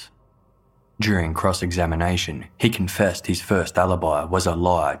defence. During cross-examination, he confessed his first alibi was a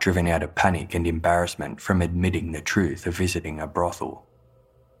lie driven out of panic and embarrassment from admitting the truth of visiting a brothel.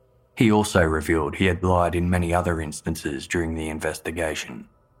 He also revealed he had lied in many other instances during the investigation,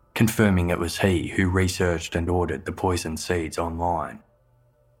 confirming it was he who researched and ordered the poison seeds online.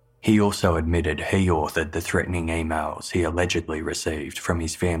 He also admitted he authored the threatening emails he allegedly received from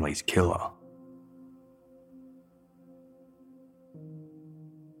his family's killer.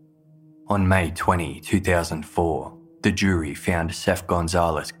 On May 20, 2004, the jury found Seth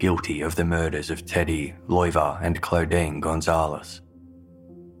Gonzales guilty of the murders of Teddy, Loiva and Claudine Gonzales.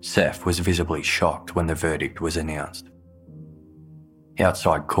 Seth was visibly shocked when the verdict was announced.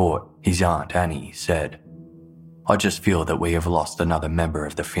 Outside court, his aunt Annie said, "I just feel that we have lost another member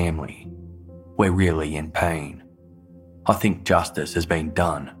of the family. We're really in pain. I think justice has been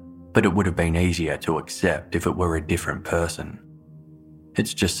done, but it would have been easier to accept if it were a different person.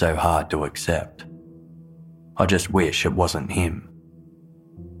 It's just so hard to accept. I just wish it wasn't him."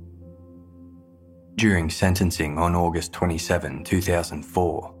 During sentencing on August 27,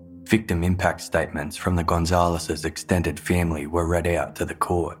 2004, victim impact statements from the Gonzales' extended family were read out to the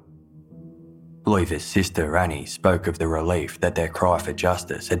court. Loiva's sister Annie spoke of the relief that their cry for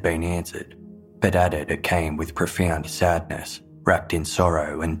justice had been answered, but added it came with profound sadness, wrapped in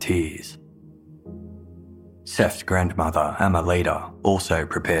sorrow and tears. Seth's grandmother, Amelita, also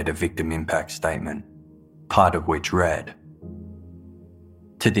prepared a victim impact statement, part of which read,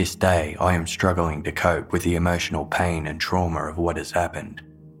 "To this day, I am struggling to cope with the emotional pain and trauma of what has happened.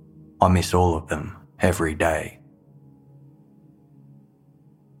 I miss all of them, every day."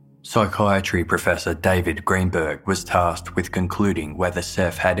 Psychiatry professor David Greenberg was tasked with concluding whether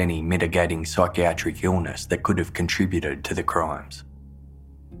Seth had any mitigating psychiatric illness that could have contributed to the crimes.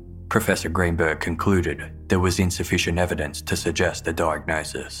 Professor Greenberg concluded there was insufficient evidence to suggest a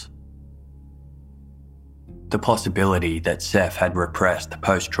diagnosis. The possibility that Seth had repressed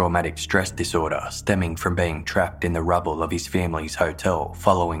post-traumatic stress disorder stemming from being trapped in the rubble of his family's hotel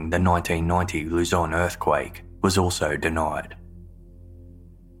following the 1990 Luzon earthquake was also denied.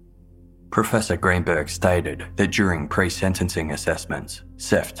 Professor Greenberg stated that during pre-sentencing assessments,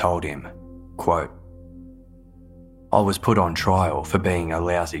 Seth told him, quote, "I was put on trial for being a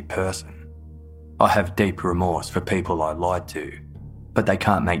lousy person. I have deep remorse for people I lied to, but they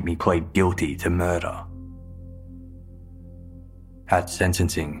can't make me plead guilty to murder." At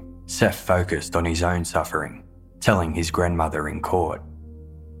sentencing, Seth focused on his own suffering, telling his grandmother in court,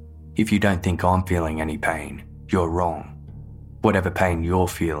 "If you don't think I'm feeling any pain, you're wrong. Whatever pain you're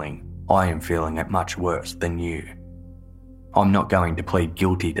feeling, I am feeling it much worse than you. I'm not going to plead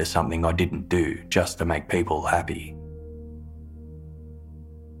guilty to something I didn't do just to make people happy."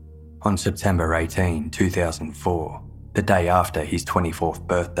 On September 18, 2004, the day after his 24th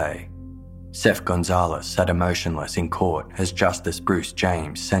birthday, Seth Gonzales sat emotionless in court as Justice Bruce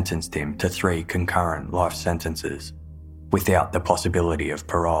James sentenced him to 3 concurrent life sentences, without the possibility of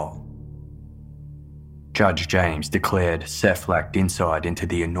parole. Judge James declared Seth lacked insight into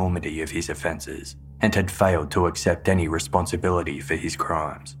the enormity of his offences and had failed to accept any responsibility for his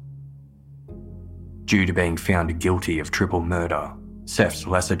crimes. Due to being found guilty of triple murder, Seth's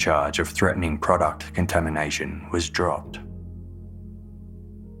lesser charge of threatening product contamination was dropped.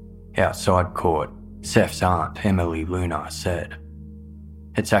 Outside court, Seth's aunt, Emily Luna, said,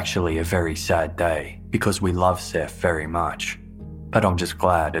 "It's actually a very sad day because we love Seth very much, but I'm just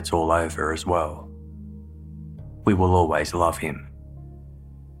glad it's all over as well. We will always love him."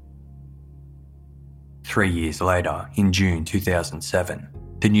 3 years later, in June 2007,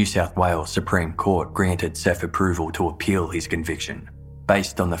 the New South Wales Supreme Court granted Seth approval to appeal his conviction,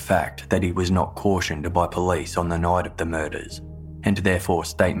 based on the fact that he was not cautioned by police on the night of the murders, and therefore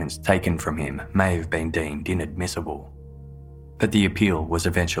statements taken from him may have been deemed inadmissible. But the appeal was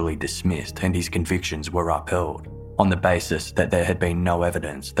eventually dismissed and his convictions were upheld, on the basis that there had been no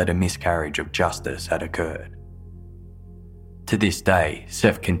evidence that a miscarriage of justice had occurred. To this day,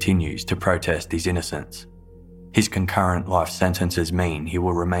 Seth continues to protest his innocence. His concurrent life sentences mean he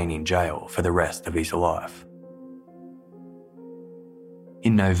will remain in jail for the rest of his life.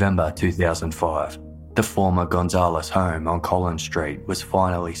 In November 2005, the former Gonzales home on Collins Street was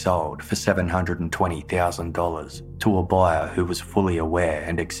finally sold for $720,000 to a buyer who was fully aware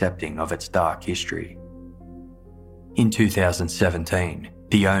and accepting of its dark history. In 2017,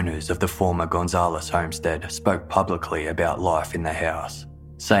 the owners of the former Gonzales homestead spoke publicly about life in the house,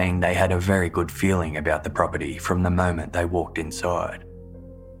 saying they had a very good feeling about the property from the moment they walked inside.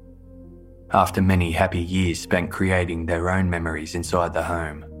 After many happy years spent creating their own memories inside the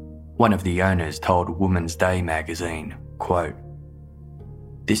home, one of the owners told Woman's Day magazine, quote,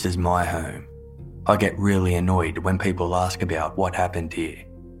 "This is my home. I get really annoyed when people ask about what happened here,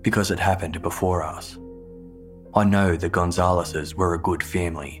 because it happened before us. I know the Gonzaleses were a good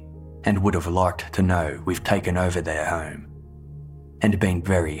family and would have liked to know we've taken over their home and been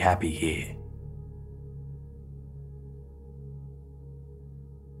very happy here."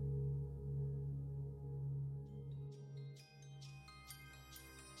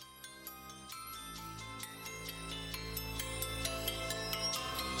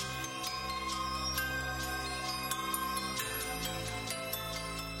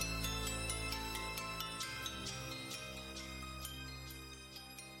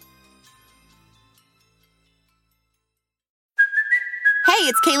 Hey,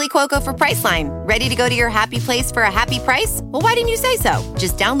 it's Kaylee Cuoco for Priceline. Ready to go to your happy place for a happy price? Well, why didn't you say so?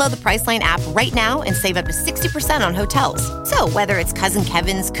 Just download the Priceline app right now and save up to 60% on hotels. So whether it's Cousin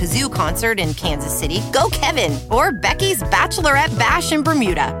Kevin's Kazoo Concert in Kansas City, go Kevin, or Becky's Bachelorette Bash in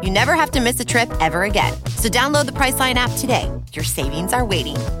Bermuda, you never have to miss a trip ever again. So download the Priceline app today. Your savings are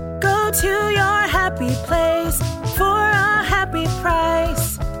waiting. Go to your happy place for a happy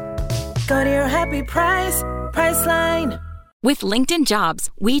price. Go to your happy price, Priceline. With LinkedIn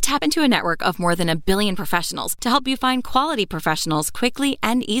Jobs, we tap into a network of more than 1 billion professionals to help you find quality professionals quickly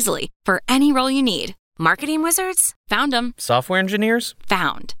and easily for any role you need. Marketing wizards? Found them. Software engineers?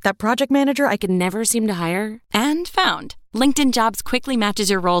 Found. That project manager I could never seem to hire? And found. LinkedIn Jobs quickly matches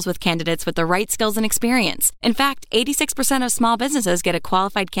your roles with candidates with the right skills and experience. In fact, 86% of small businesses get a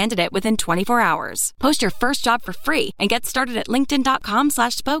qualified candidate within 24 hours. Post your first job for free and get started at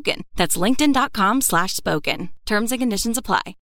linkedin.com/spoken. That's linkedin.com/spoken. Terms and conditions apply.